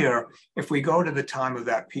see here, if we go to the time of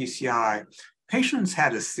that PCI, patients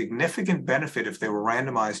had a significant benefit if they were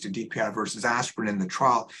randomized to DPI versus aspirin in the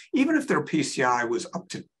trial, even if their PCI was up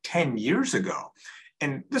to 10 years ago.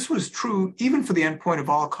 And this was true even for the endpoint of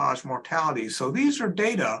all-cause mortality. So these are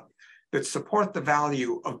data that support the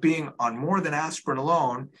value of being on more than aspirin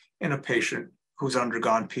alone in a patient who's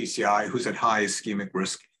undergone PCI, who's at high ischemic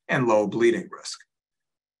risk and low bleeding risk.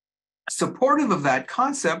 Supportive of that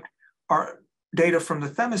concept are data from the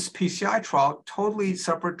Themis PCI trial, totally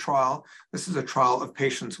separate trial. This is a trial of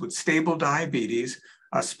patients with stable diabetes,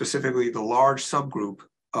 specifically the large subgroup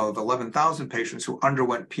of 11,000 patients who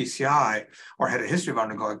underwent PCI or had a history of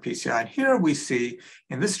undergoing PCI. And here we see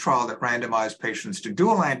in this trial that randomized patients to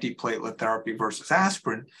dual antiplatelet therapy versus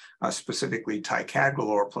aspirin, specifically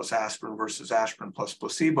ticagrelor plus aspirin versus aspirin plus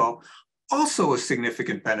placebo, also a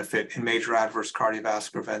significant benefit in major adverse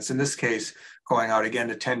cardiovascular events, in this case, going out again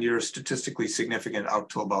to 10 years, statistically significant out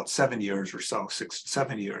to about 7 years or so, 6 to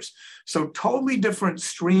 7 years. So totally different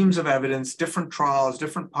streams of evidence, different trials,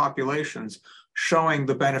 different populations showing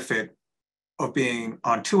the benefit of being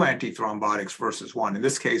on 2 antithrombotics versus 1. In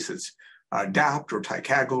this case, it's DAPT or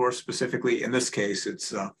ticagrelor specifically. In this case,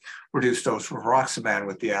 it's reduced dose rivaroxaban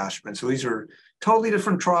with the aspirin. So these are totally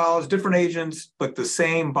different trials, different agents, but the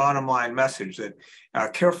same bottom line message that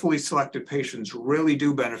carefully selected patients really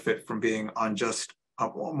do benefit from being on just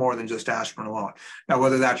more than just aspirin alone. Now,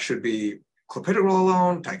 whether that should be clopidogrel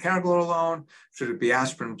alone, ticagrelor alone, should it be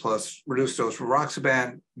aspirin plus reduced dose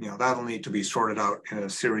rivaroxaban, that'll need to be sorted out in a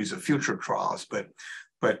series of future trials. But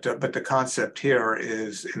the concept here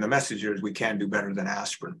is, in the message here, is we can do better than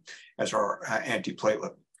aspirin as our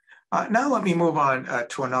antiplatelet. Now let me move on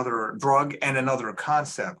to another drug and another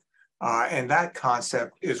concept. And that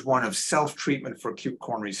concept is one of self-treatment for acute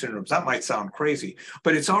coronary syndromes. That might sound crazy,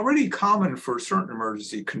 but it's already common for certain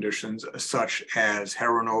emergency conditions, such as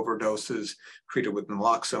heroin overdoses treated with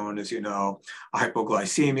naloxone, as you know,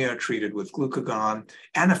 hypoglycemia treated with glucagon,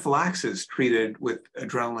 anaphylaxis treated with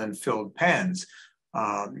adrenaline-filled pens.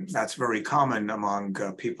 That's very common among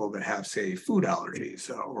people that have, say, food allergies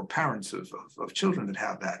or parents of children that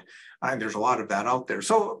have that. And there's a lot of that out there.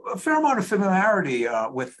 So a fair amount of familiarity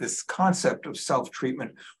with this concept of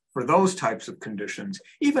self-treatment for those types of conditions.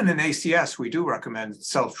 Even in ACS, we do recommend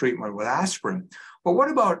self-treatment with aspirin. But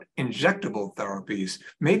what about injectable therapies,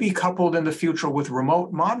 maybe coupled in the future with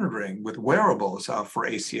remote monitoring, with wearables for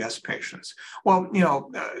ACS patients? Well, you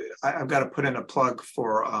know, I've got to put in a plug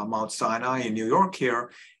for Mount Sinai in New York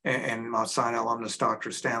here, and Mount Sinai alumnus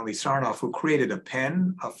Dr. Stanley Sarnoff, who created a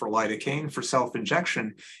pen for lidocaine for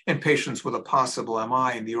self-injection in patients with a possible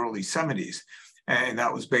MI in the early 70s. And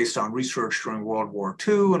that was based on research during World War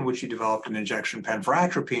II, in which he developed an injection pen for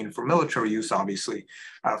atropine for military use, obviously,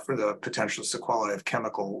 for the potential sequelae of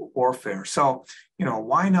chemical warfare. So, you know,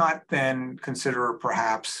 why not then consider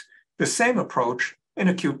perhaps the same approach in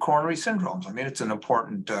acute coronary syndromes? I mean, it's an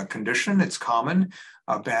important condition. It's common.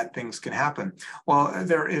 Bad things can happen. Well,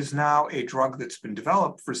 there is now a drug that's been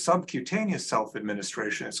developed for subcutaneous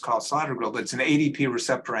self-administration. It's called selatogrel, but it's an ADP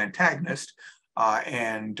receptor antagonist.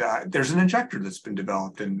 There's an injector that's been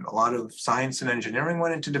developed, and a lot of science and engineering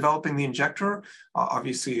went into developing the injector,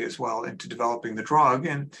 obviously as well into developing the drug.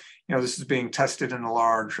 And, you know, this is being tested in a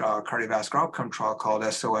large cardiovascular outcome trial called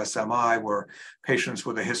SOS-MI, where patients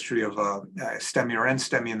with a history of STEMI or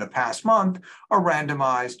NSTEMI in the past month are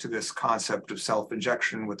randomized to this concept of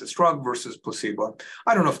self-injection with this drug versus placebo.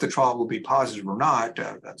 I don't know if the trial will be positive or not.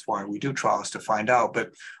 That's why we do trials, to find out.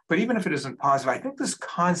 But even if it isn't positive, I think this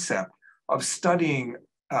concept of studying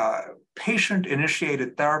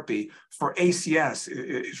patient-initiated therapy for ACS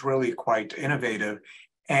is really quite innovative.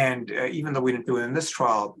 And even though we didn't do it in this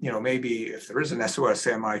trial, you know, maybe if there is an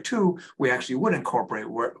SOS-AMI2, we actually would incorporate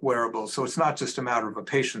wearables. So it's not just a matter of a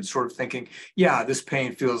patient sort of thinking, yeah, this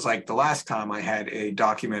pain feels like the last time I had a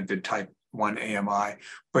documented type 1 AMI,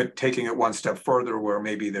 but taking it one step further where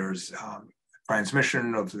maybe there's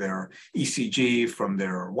transmission of their ECG from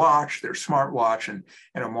their watch, their smartwatch, and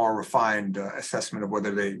a more refined assessment of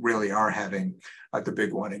whether they really are having the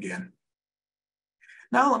big one again.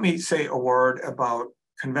 Now let me say a word about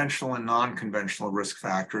conventional and non-conventional risk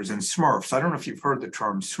factors and SMRFs. I don't know if you've heard the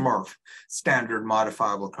term SMRF, standard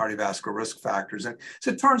modifiable cardiovascular risk factors. And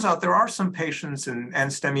so it turns out there are some patients in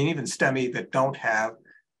NSTEMI and even STEMI that don't have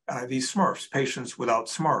these SMRFs, patients without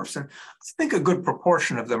SMRFs. And I think a good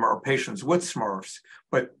proportion of them are patients with SMRFs,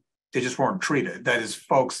 but they just weren't treated. That is,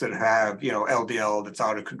 folks that have, you know, LDL that's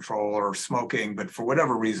out of control or smoking, but for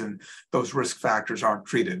whatever reason, those risk factors aren't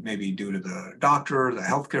treated, maybe due to the doctor, the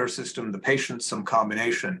healthcare system, the patient, some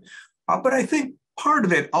combination. But I think part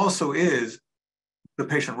of it also is the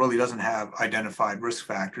patient really doesn't have identified risk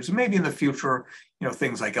factors. And maybe in the future, you know,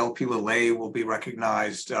 things like Lp(a) will be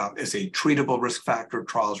recognized as a treatable risk factor.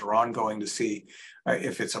 Trials are ongoing to see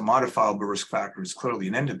if it's a modifiable risk factor. It's clearly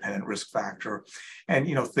an independent risk factor. And,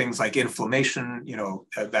 you know, things like inflammation, you know,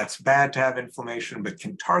 that's bad to have inflammation, but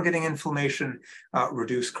can targeting inflammation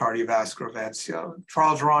reduce cardiovascular events? You know,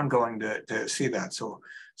 trials are ongoing to see that. So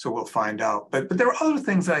we'll find out. But there are other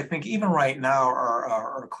things that I think even right now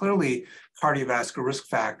are clearly cardiovascular risk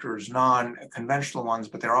factors, non-conventional ones,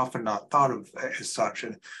 but they're often not thought of as such.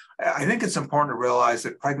 And I think it's important to realize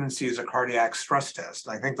that pregnancy is a cardiac stress test.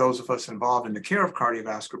 I think those of us involved in the care of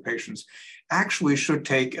cardiovascular patients actually should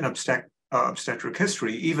take an obstetric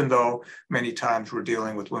history, even though many times we're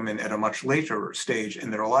dealing with women at a much later stage in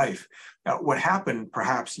their life. What happened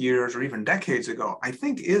perhaps years or even decades ago, I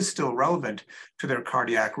think is still relevant to their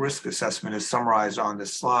cardiac risk assessment as summarized on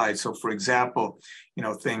this slide. So for example, you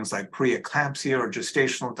know, things like preeclampsia or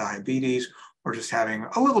gestational diabetes, or just having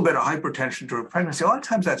a little bit of hypertension during pregnancy, a lot of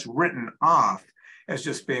times that's written off as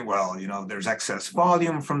just being, well, you know, there's excess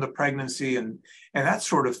volume from the pregnancy and that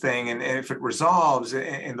sort of thing. And if it resolves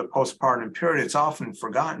in the postpartum period, it's often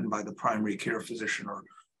forgotten by the primary care physician or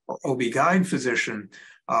OB-GYN physician.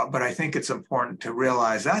 But I think it's important to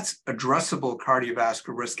realize that's addressable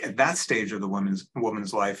cardiovascular risk at that stage of the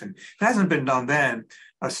woman's life. And it hasn't been done then.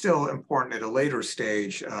 Still important at a later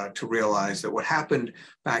stage to realize that what happened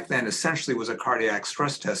back then essentially was a cardiac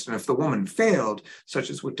stress test. And if the woman failed, such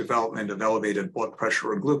as with development of elevated blood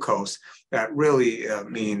pressure or glucose, that really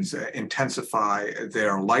means intensify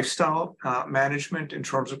their lifestyle management in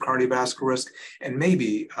terms of cardiovascular risk and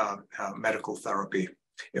maybe medical therapy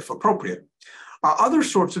if appropriate. Other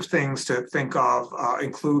sorts of things to think of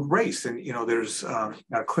include race. And, there's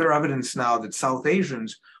clear evidence now that South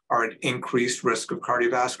Asians are at increased risk of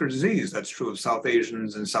cardiovascular disease. That's true of South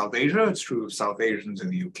Asians in South Asia. It's true of South Asians in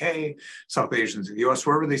the UK, South Asians in the US,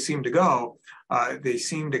 wherever they seem to go, they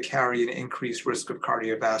seem to carry an increased risk of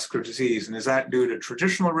cardiovascular disease. And is that due to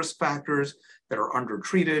traditional risk factors that are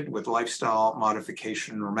undertreated with lifestyle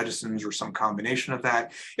modification or medicines or some combination of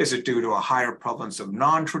that? Is it due to a higher prevalence of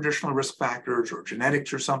non-traditional risk factors or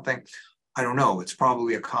genetics or something? I don't know. It's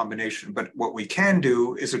probably a combination. But what we can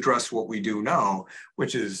do is address what we do know,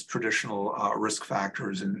 which is traditional risk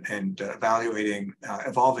factors and evaluating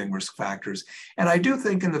evolving risk factors. And I do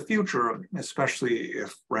think in the future, especially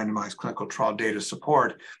if randomized clinical trial data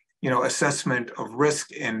support, assessment of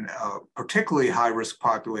risk in particularly high-risk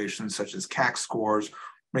populations such as CAC scores,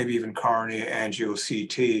 maybe even coronary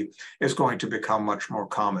angio-CT, is going to become much more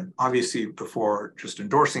common. Obviously, before just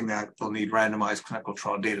endorsing that, we'll need randomized clinical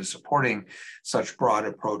trial data supporting such broad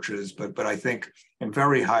approaches. But I think in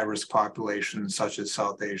very high-risk populations, such as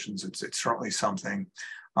South Asians, it's certainly something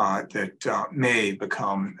that may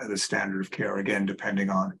become the standard of care, again, depending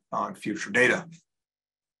on future data.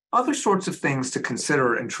 Other sorts of things to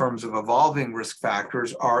consider in terms of evolving risk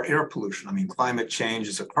factors are air pollution. I mean, climate change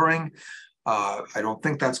is occurring. I don't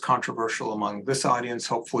think that's controversial among this audience,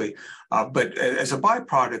 hopefully. But as a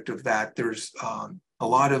byproduct of that, there's a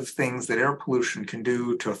lot of things that air pollution can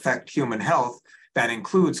do to affect human health. That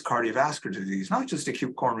includes cardiovascular disease, not just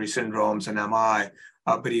acute coronary syndromes and MI,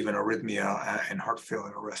 but even arrhythmia and heart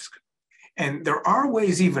failure risk. And there are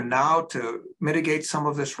ways even now to mitigate some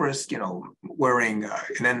of this risk. Wearing an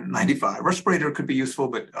N95 respirator could be useful,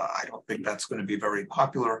 but I don't think that's going to be very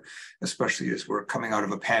popular, especially as we're coming out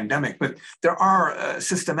of a pandemic. But there are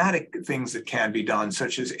systematic things that can be done,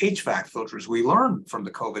 such as HVAC filters. We learned from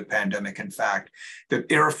the COVID pandemic, in fact, that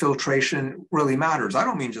air filtration really matters. I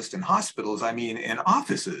don't mean just in hospitals, I mean in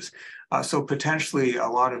offices. So potentially a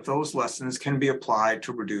lot of those lessons can be applied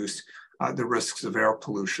to reduce the risks of air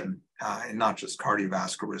pollution, and not just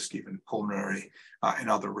cardiovascular risk, even pulmonary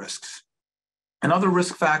and other risks. Another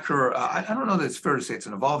risk factor, I don't know that it's fair to say it's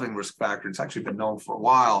an evolving risk factor, it's actually been known for a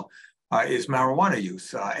while, is marijuana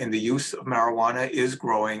use. And the use of marijuana is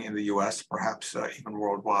growing in the US, perhaps even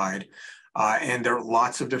worldwide. And there are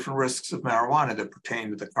lots of different risks of marijuana that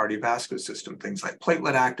pertain to the cardiovascular system, things like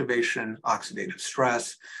platelet activation, oxidative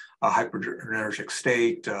stress, hypernergic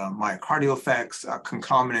state, myocardial effects,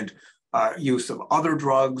 concomitant use of other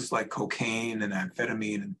drugs like cocaine and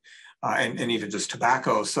amphetamine and even just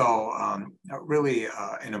tobacco. So really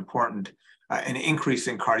an important, an increase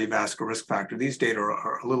in cardiovascular risk factor. These data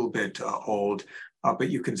are a little bit old, but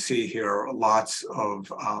you can see here lots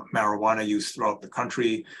of marijuana use throughout the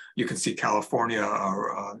country. You can see California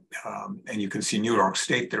and you can see New York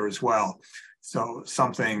State there as well. So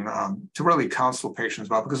something to really counsel patients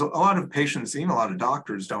about, because a lot of patients, even a lot of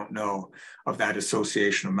doctors, don't know of that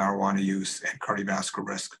association of marijuana use and cardiovascular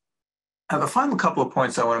risk. Now, the final couple of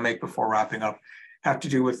points I want to make before wrapping up have to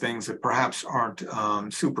do with things that perhaps aren't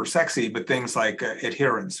super sexy, but things like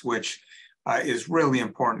adherence, which is really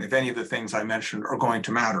important if any of the things I mentioned are going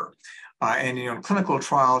to matter. And in clinical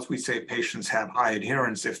trials, we say patients have high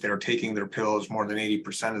adherence if they're taking their pills more than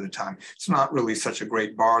 80% of the time. It's not really such a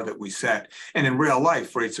great bar that we set. And in real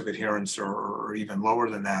life, rates of adherence are even lower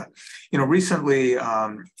than that. Recently,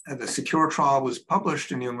 the SECURE trial was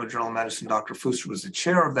published in New England Journal of Medicine. Dr. Fuster was the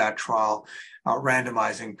chair of that trial,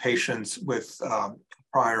 randomizing patients with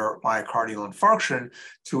prior myocardial infarction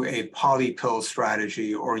to a polypill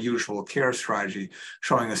strategy or usual care strategy,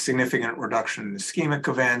 showing a significant reduction in ischemic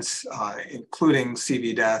events, including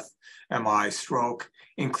CV death, MI, stroke,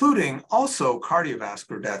 including also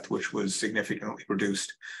cardiovascular death, which was significantly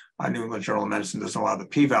reduced. New England Journal of Medicine doesn't allow the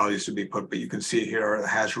p-values to be put, but you can see here the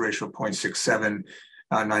hazard ratio of 0.67,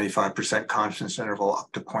 95% confidence interval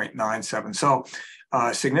up to 0.97. So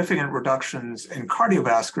significant reductions in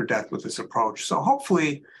cardiovascular death with this approach. So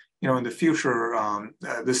hopefully, in the future,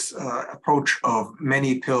 this approach of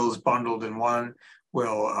many pills bundled in one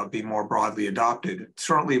will be more broadly adopted. It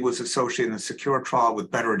certainly was associated in the SECURE trial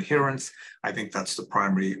with better adherence. I think that's the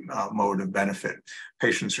primary mode of benefit.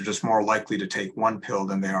 Patients are just more likely to take one pill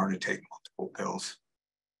than they are to take multiple pills.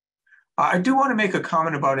 I do want to make a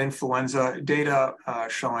comment about influenza data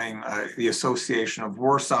showing the association of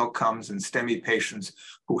worse outcomes in STEMI patients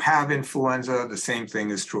who have influenza. The same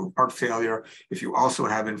thing is true of heart failure. If you also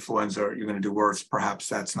have influenza, you're going to do worse. Perhaps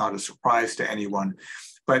that's not a surprise to anyone.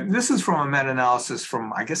 But this is from a meta-analysis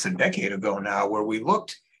from, I guess, a decade ago now, where we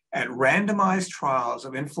looked at randomized trials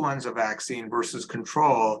of influenza vaccine versus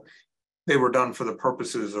control they were done for the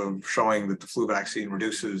purposes of showing that the flu vaccine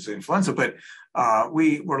reduces influenza, but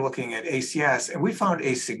we were looking at ACS, and we found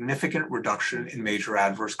a significant reduction in major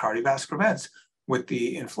adverse cardiovascular events with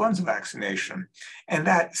the influenza vaccination. And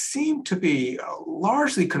that seemed to be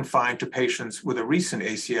largely confined to patients with a recent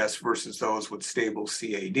ACS versus those with stable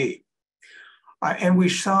CAD. And we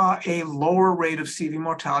saw a lower rate of CV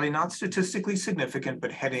mortality, not statistically significant,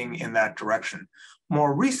 but heading in that direction.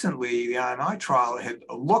 More recently, the IMI trial had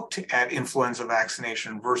looked at influenza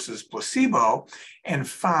vaccination versus placebo and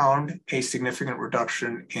found a significant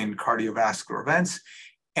reduction in cardiovascular events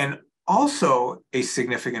and also a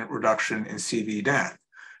significant reduction in CV death.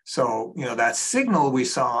 So, that signal we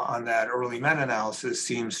saw on that early meta-analysis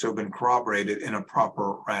seems to have been corroborated in a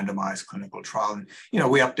proper randomized clinical trial. And,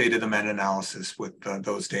 we updated the meta-analysis with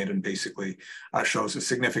those data and basically shows a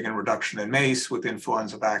significant reduction in MACE with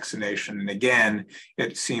influenza vaccination. And again,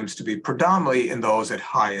 it seems to be predominantly in those at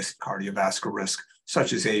highest cardiovascular risk,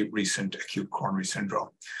 such as a recent acute coronary syndrome.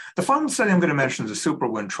 The final study I'm going to mention is a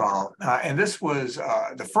SuperWin trial, and this was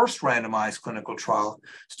the first randomized clinical trial.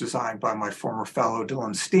 It's designed by my former fellow,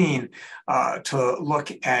 Dylan Steen, to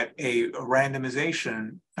look at a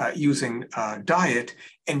randomization using diet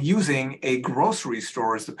and using a grocery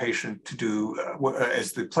store as the patient to do,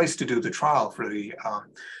 as the place to do the trial for the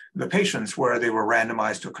patients, where they were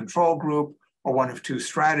randomized to a control group or one of two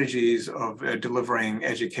strategies of delivering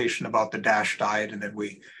education about the DASH diet, and then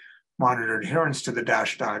we monitored adherence to the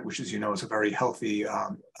DASH diet, which, as you know, is a very healthy,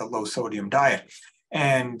 low sodium diet.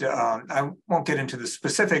 And I won't get into the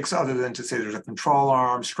specifics other than to say there's a control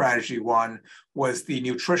arm. Strategy one was the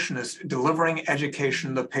nutritionist delivering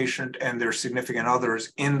education to the patient and their significant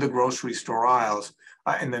others in the grocery store aisles,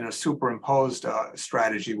 and then a superimposed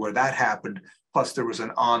strategy where that happened, plus there was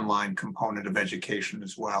an online component of education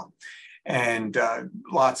as well. And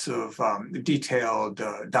lots of detailed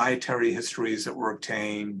dietary histories that were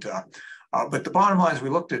obtained. But the bottom line is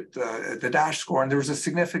we looked at the DASH score, and there was a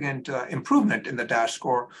significant improvement in the DASH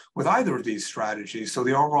score with either of these strategies. So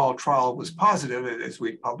the overall trial was positive, as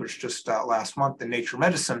we published just last month in Nature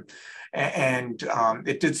Medicine. And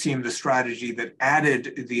it did seem the strategy that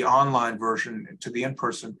added the online version to the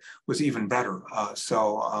in-person was even better.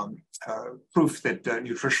 Proof that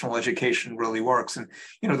nutritional education really works. And,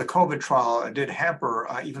 the COVID trial did hamper,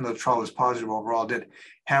 even though the trial was positive overall, did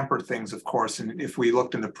hamper things, of course. And if we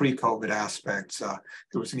looked in the pre-COVID aspects,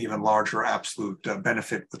 there was an even larger absolute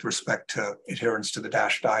benefit with respect to adherence to the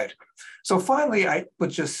DASH diet. So finally, I would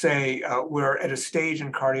just say we're at a stage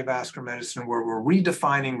in cardiovascular medicine where we're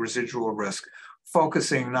redefining residual risk,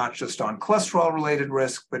 focusing not just on cholesterol-related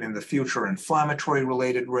risk, but in the future,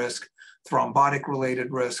 inflammatory-related risk,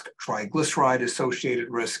 thrombotic-related risk, triglyceride-associated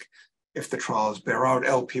risk, if the trials bear out,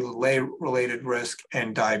 LP-related risk,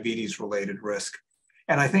 and diabetes-related risk.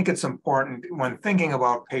 And I think it's important when thinking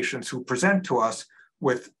about patients who present to us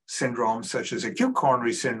with syndromes such as acute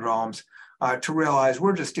coronary syndromes, to realize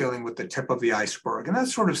we're just dealing with the tip of the iceberg. And that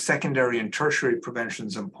sort of secondary and tertiary prevention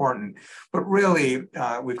is important. But really,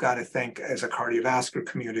 we've got to think as a cardiovascular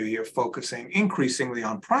community of focusing increasingly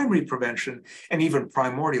on primary prevention and even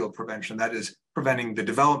primordial prevention, that is, preventing the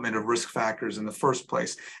development of risk factors in the first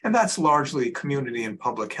place. And that's largely community and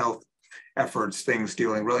public health efforts, things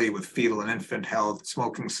dealing really with fetal and infant health,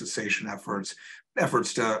 smoking cessation efforts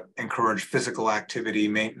to encourage physical activity,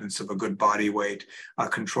 maintenance of a good body weight,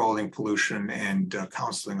 controlling pollution, and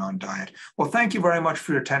counseling on diet. Well, thank you very much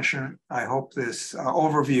for your attention. I hope this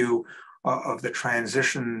overview of the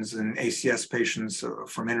transitions in ACS patients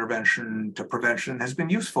from intervention to prevention has been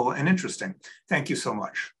useful and interesting. Thank you so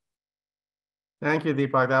much. Thank you,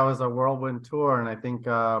 Deepak. That was a whirlwind tour, and I think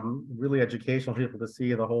really educational for people to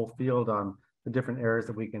see the whole field on the different areas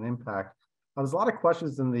that we can impact. There's a lot of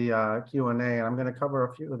questions in the Q&A, and I'm going to cover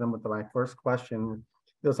a few of them with my first question.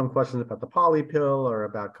 There's some questions about the poly pill or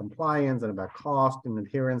about compliance and about cost and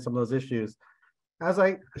adherence, some of those issues. As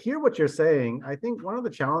I hear what you're saying, I think one of the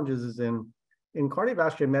challenges is in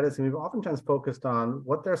cardiovascular medicine, we've oftentimes focused on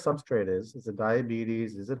what their substrate is. Is it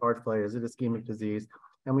diabetes? Is it heart failure? Is it ischemic disease?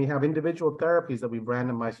 And we have individual therapies that we've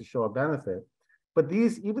randomized to show a benefit. But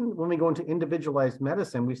these, even when we go into individualized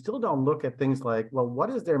medicine, we still don't look at things like, well, what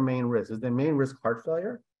is their main risk? Is their main risk heart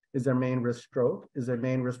failure? Is their main risk stroke? Is their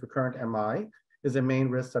main risk recurrent MI? Is their main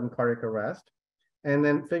risk sudden cardiac arrest? And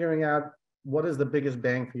then figuring out what is the biggest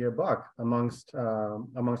bang for your buck amongst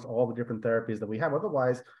all the different therapies that we have.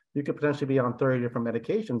 Otherwise, you could potentially be on 30 different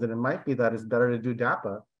medications, and it might be that it's better to do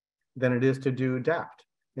DAPA than it is to do DAPT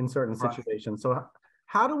in certain situations. So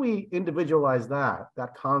how do we individualize that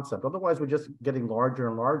concept? Otherwise, we're just getting larger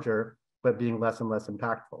and larger, but being less and less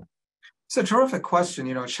impactful. It's a terrific question.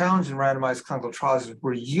 Challenge in randomized clinical trials is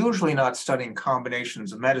we're usually not studying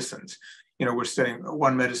combinations of medicines. We're studying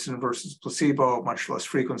one medicine versus placebo, much less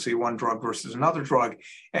frequency, one drug versus another drug.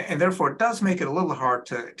 And therefore, it does make it a little hard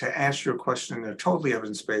to answer your question in a totally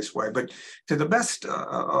evidence-based way. But to the best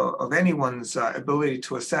of anyone's ability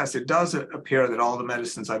to assess, it does appear that all the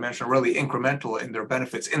medicines I mentioned are really incremental in their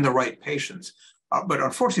benefits in the right patients. But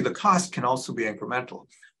unfortunately, the cost can also be incremental.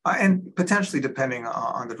 And potentially, depending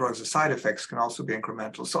on the drugs, the side effects can also be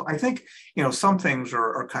incremental. So I think, some things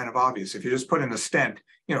are kind of obvious. If you just put in a stent,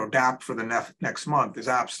 DAPT for the next month is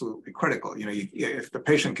absolutely critical. If the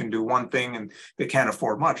patient can do one thing and they can't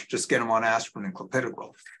afford much, just get them on aspirin and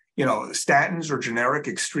clopidogrel. Statins are generic,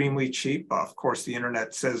 extremely cheap. Of course, the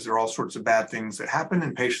internet says there are all sorts of bad things that happen,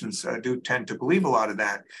 and patients do tend to believe a lot of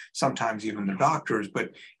that, sometimes even the doctors.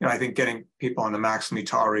 But, I think getting people on the maximally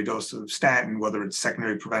tolerated dose of statin, whether it's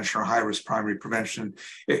secondary prevention or high-risk primary prevention,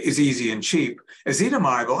 is easy and cheap.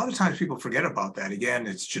 Ezetimibe, a lot of times people forget about that. Again,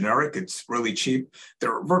 it's generic, it's really cheap.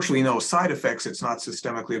 There are virtually no side effects. It's not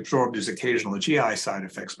systemically absorbed. There's occasional GI side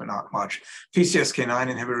effects, but not much.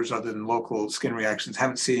 PCSK9 inhibitors, other than local skin reactions,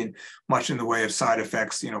 haven't seen much in the way of side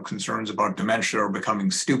effects. Concerns about dementia or becoming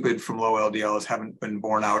stupid from low LDLs haven't been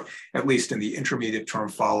borne out, at least in the intermediate term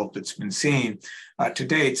follow-up that's been seen to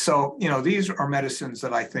date. So, these are medicines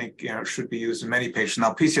that I think, should be used in many patients.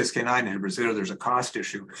 Now, PCSK9 inhibitors, there's a cost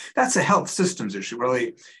issue. That's a health systems issue.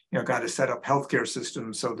 Really, got to set up healthcare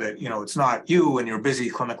systems so that, it's not you and your busy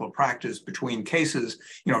clinical practice between cases,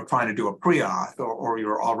 trying to do a pre-auth or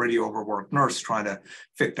your already overworked nurse trying to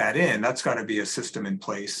fit that in. That's got to be a system in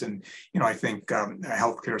place. And, I think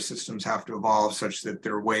healthcare systems have to evolve such that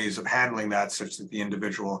there are ways of handling that, such that the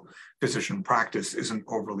individual physician practice isn't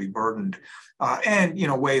overly burdened. And,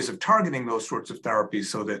 ways of targeting those sorts of therapies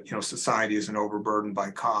so that, society isn't overburdened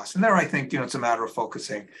by costs. And there, I think, it's a matter of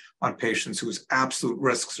focusing on patients whose absolute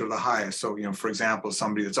risks are the highest. So, for example,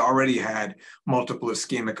 somebody that's already had multiple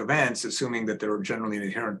ischemic events, assuming that they're generally an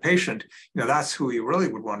adherent patient, that's who you really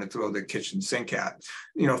would want to throw the kitchen sink at.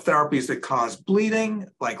 Therapies that cause bleeding,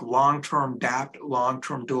 like long-term DAPT,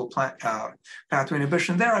 long-term dual pathway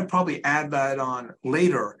inhibition, there I'd probably add that on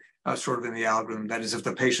later, sort of in the algorithm. That is, if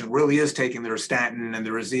the patient really is taking their statin and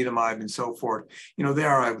their ezetimibe and so forth,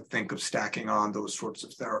 there I would think of stacking on those sorts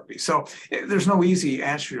of therapies. So there's no easy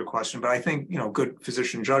answer to your question, but I think, good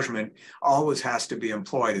physician judgment always has to be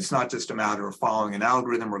employed. It's not just a matter of following an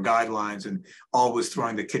algorithm or guidelines and always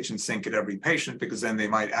throwing the kitchen sink at every patient, because then they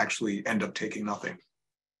might actually end up taking nothing.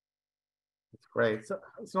 That's great. So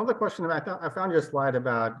another question, I found your slide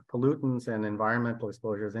about pollutants and environmental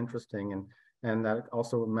exposure is interesting, and that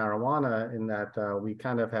also marijuana, in that we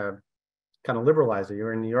kind of liberalized it.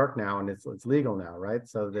 You're in New York now, and it's legal now, right?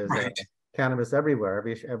 So there's cannabis everywhere.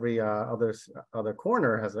 Every other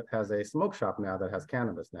corner has a smoke shop now that has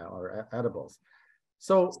cannabis now, or edibles.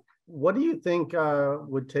 So what do you think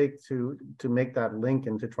would take to make that link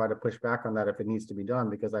and to try to push back on that if it needs to be done?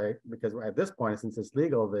 Because at this point, since it's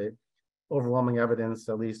legal, the overwhelming evidence,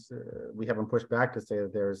 at least we haven't pushed back to say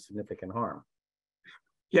that there's significant harm.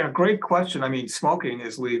 Yeah, great question. I mean, smoking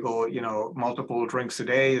is legal, multiple drinks a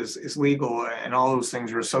day is legal, and all those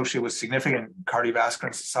things are associated with significant cardiovascular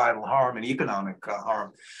and societal harm and economic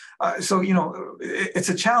harm. So, it's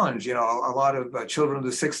a challenge. A lot of children in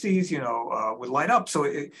the 60s, would light up. So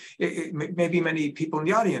maybe many people in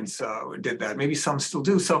the audience did that. Maybe some still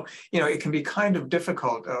do. So, it can be kind of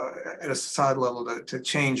difficult at a societal level to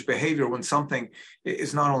change behavior when something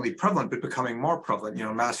is not only prevalent, but becoming more prevalent.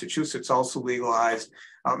 Massachusetts also legalized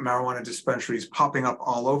marijuana dispensaries popping up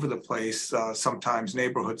all over the place, sometimes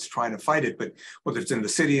neighborhoods trying to fight it, but whether it's in the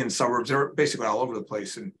city and suburbs, they're basically all over the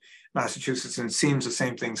place in Massachusetts, and it seems the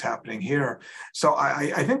same thing's happening here. So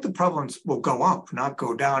I think the prevalence will go up, not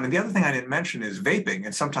go down. And the other thing I didn't mention is vaping,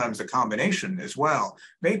 and sometimes the combination as well.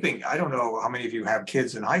 Vaping, I don't know how many of you have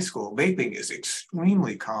kids in high school. Vaping is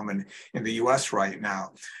extremely common in the US right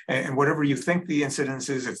now. And whatever you think the incidence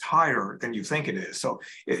is, it's higher than you think it is. So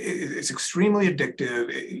it's extremely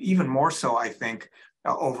addictive, even more so, I think,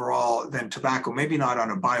 overall than tobacco, maybe not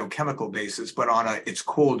on a biochemical basis, but on a it's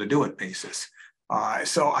cool to do it basis.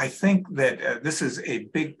 So I think that this is a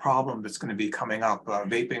big problem that's going to be coming up,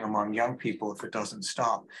 vaping among young people, if it doesn't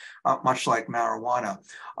stop, much like marijuana.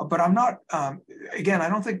 But I'm not, again, I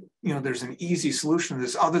don't think there's an easy solution to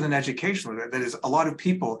this other than education. That is, a lot of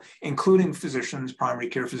people, including physicians, primary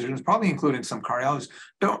care physicians, probably including some cardiologists,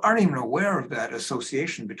 aren't even aware of that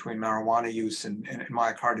association between marijuana use and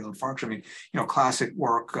myocardial infarction. I mean, classic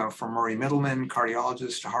work from Murray Middleman,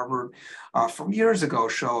 cardiologist at Harvard, from years ago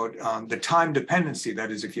showed the time dependency.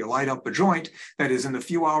 That is, if you light up a joint, that is, in the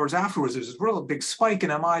few hours afterwards, there's a real big spike in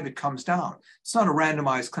MI that comes down. It's not a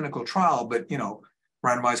randomized clinical trial, but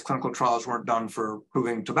randomized clinical trials weren't done for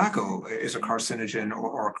proving tobacco is a carcinogen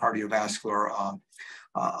or a cardiovascular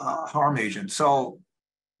harm agent. So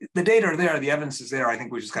the data are there, the evidence is there. I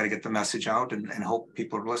think we just got to get the message out and hope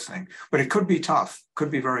people are listening. But it could be tough, could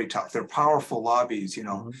be very tough. There are powerful lobbies,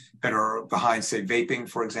 that are behind, say, vaping,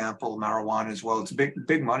 for example, marijuana as well. It's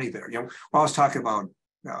big money there. I was talking about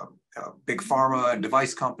big pharma and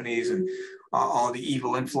device companies and all the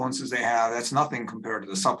evil influences they have. That's nothing compared to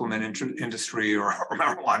the supplement industry or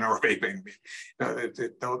marijuana or vaping.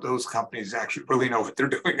 Those companies actually really know what they're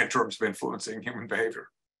doing in terms of influencing human behavior.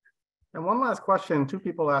 And one last question. Two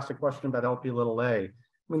people asked a question about Lp(a). I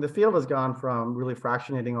mean, the field has gone from really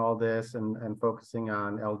fractionating all this and focusing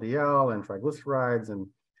on LDL and triglycerides,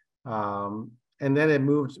 and then it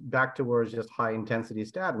moved back towards just high intensity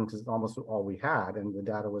statins, because it's almost all we had, and the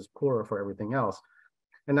data was poorer for everything else.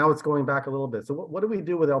 And now it's going back a little bit. So what do we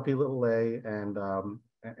do with Lp(a),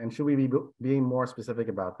 and should we be being more specific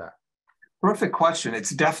about that? Perfect question. It's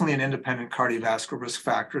definitely an independent cardiovascular risk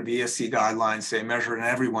factor. The ESC guidelines say measure it in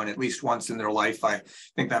everyone at least once in their life. I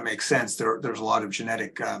think that makes sense. There's a lot of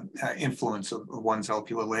genetic influence of one's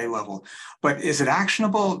Lp(a) level. But is it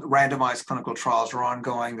actionable? Randomized clinical trials are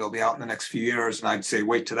ongoing. They'll be out in the next few years. And I'd say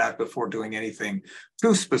wait to that before doing anything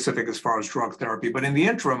too specific as far as drug therapy. But in the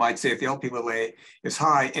interim, I'd say if the Lp(a) is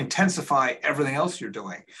high, intensify everything else you're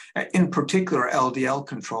doing. In particular, LDL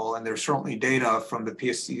control. And there's certainly data from the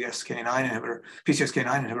PCSK9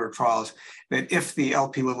 inhibitor trials that if the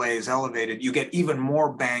Lp(a) is elevated, you get even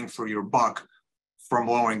more bang for your buck from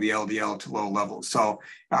lowering the LDL to low levels. So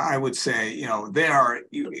I would say,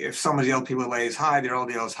 if somebody's Lp(a) is high, their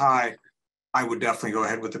LDL is high, I would definitely go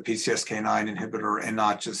ahead with the PCSK9 inhibitor and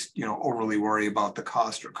not just, overly worry about the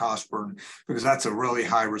cost or cost burden, because that's a really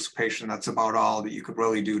high risk patient. That's about all that you could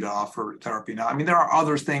really do to offer therapy now. I mean, there are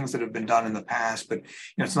other things that have been done in the past, but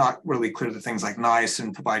it's not really clear that things like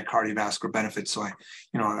niacin provide cardiovascular benefits. So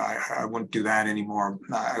I wouldn't do that anymore.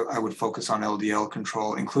 I would focus on LDL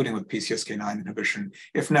control, including with PCSK9 inhibition,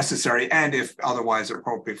 if necessary, and if otherwise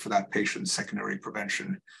appropriate for that patient's secondary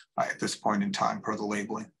prevention at this point in time per the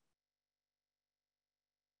labeling.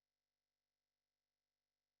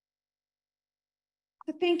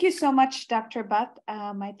 Thank you so much, Dr. Bhatt.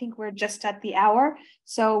 I think we're just at the hour.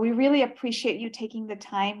 So we really appreciate you taking the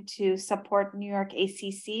time to support New York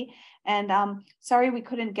ACC. And sorry we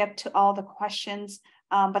couldn't get to all the questions,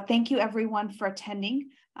 but thank you everyone for attending.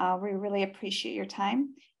 We really appreciate your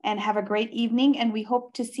time and have a great evening. And we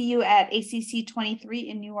hope to see you at ACC 23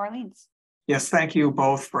 in New Orleans. Yes, thank you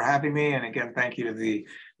both for having me. And again, thank you to the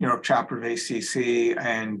New York chapter of ACC.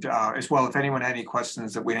 And as well, if anyone had any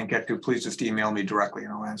questions that we didn't get to, please just email me directly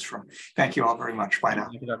and I'll answer them. Thank you all very much. Bye now.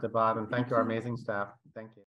 Thank you, Dr. Bhatt, and thank you, our amazing staff. Thank you.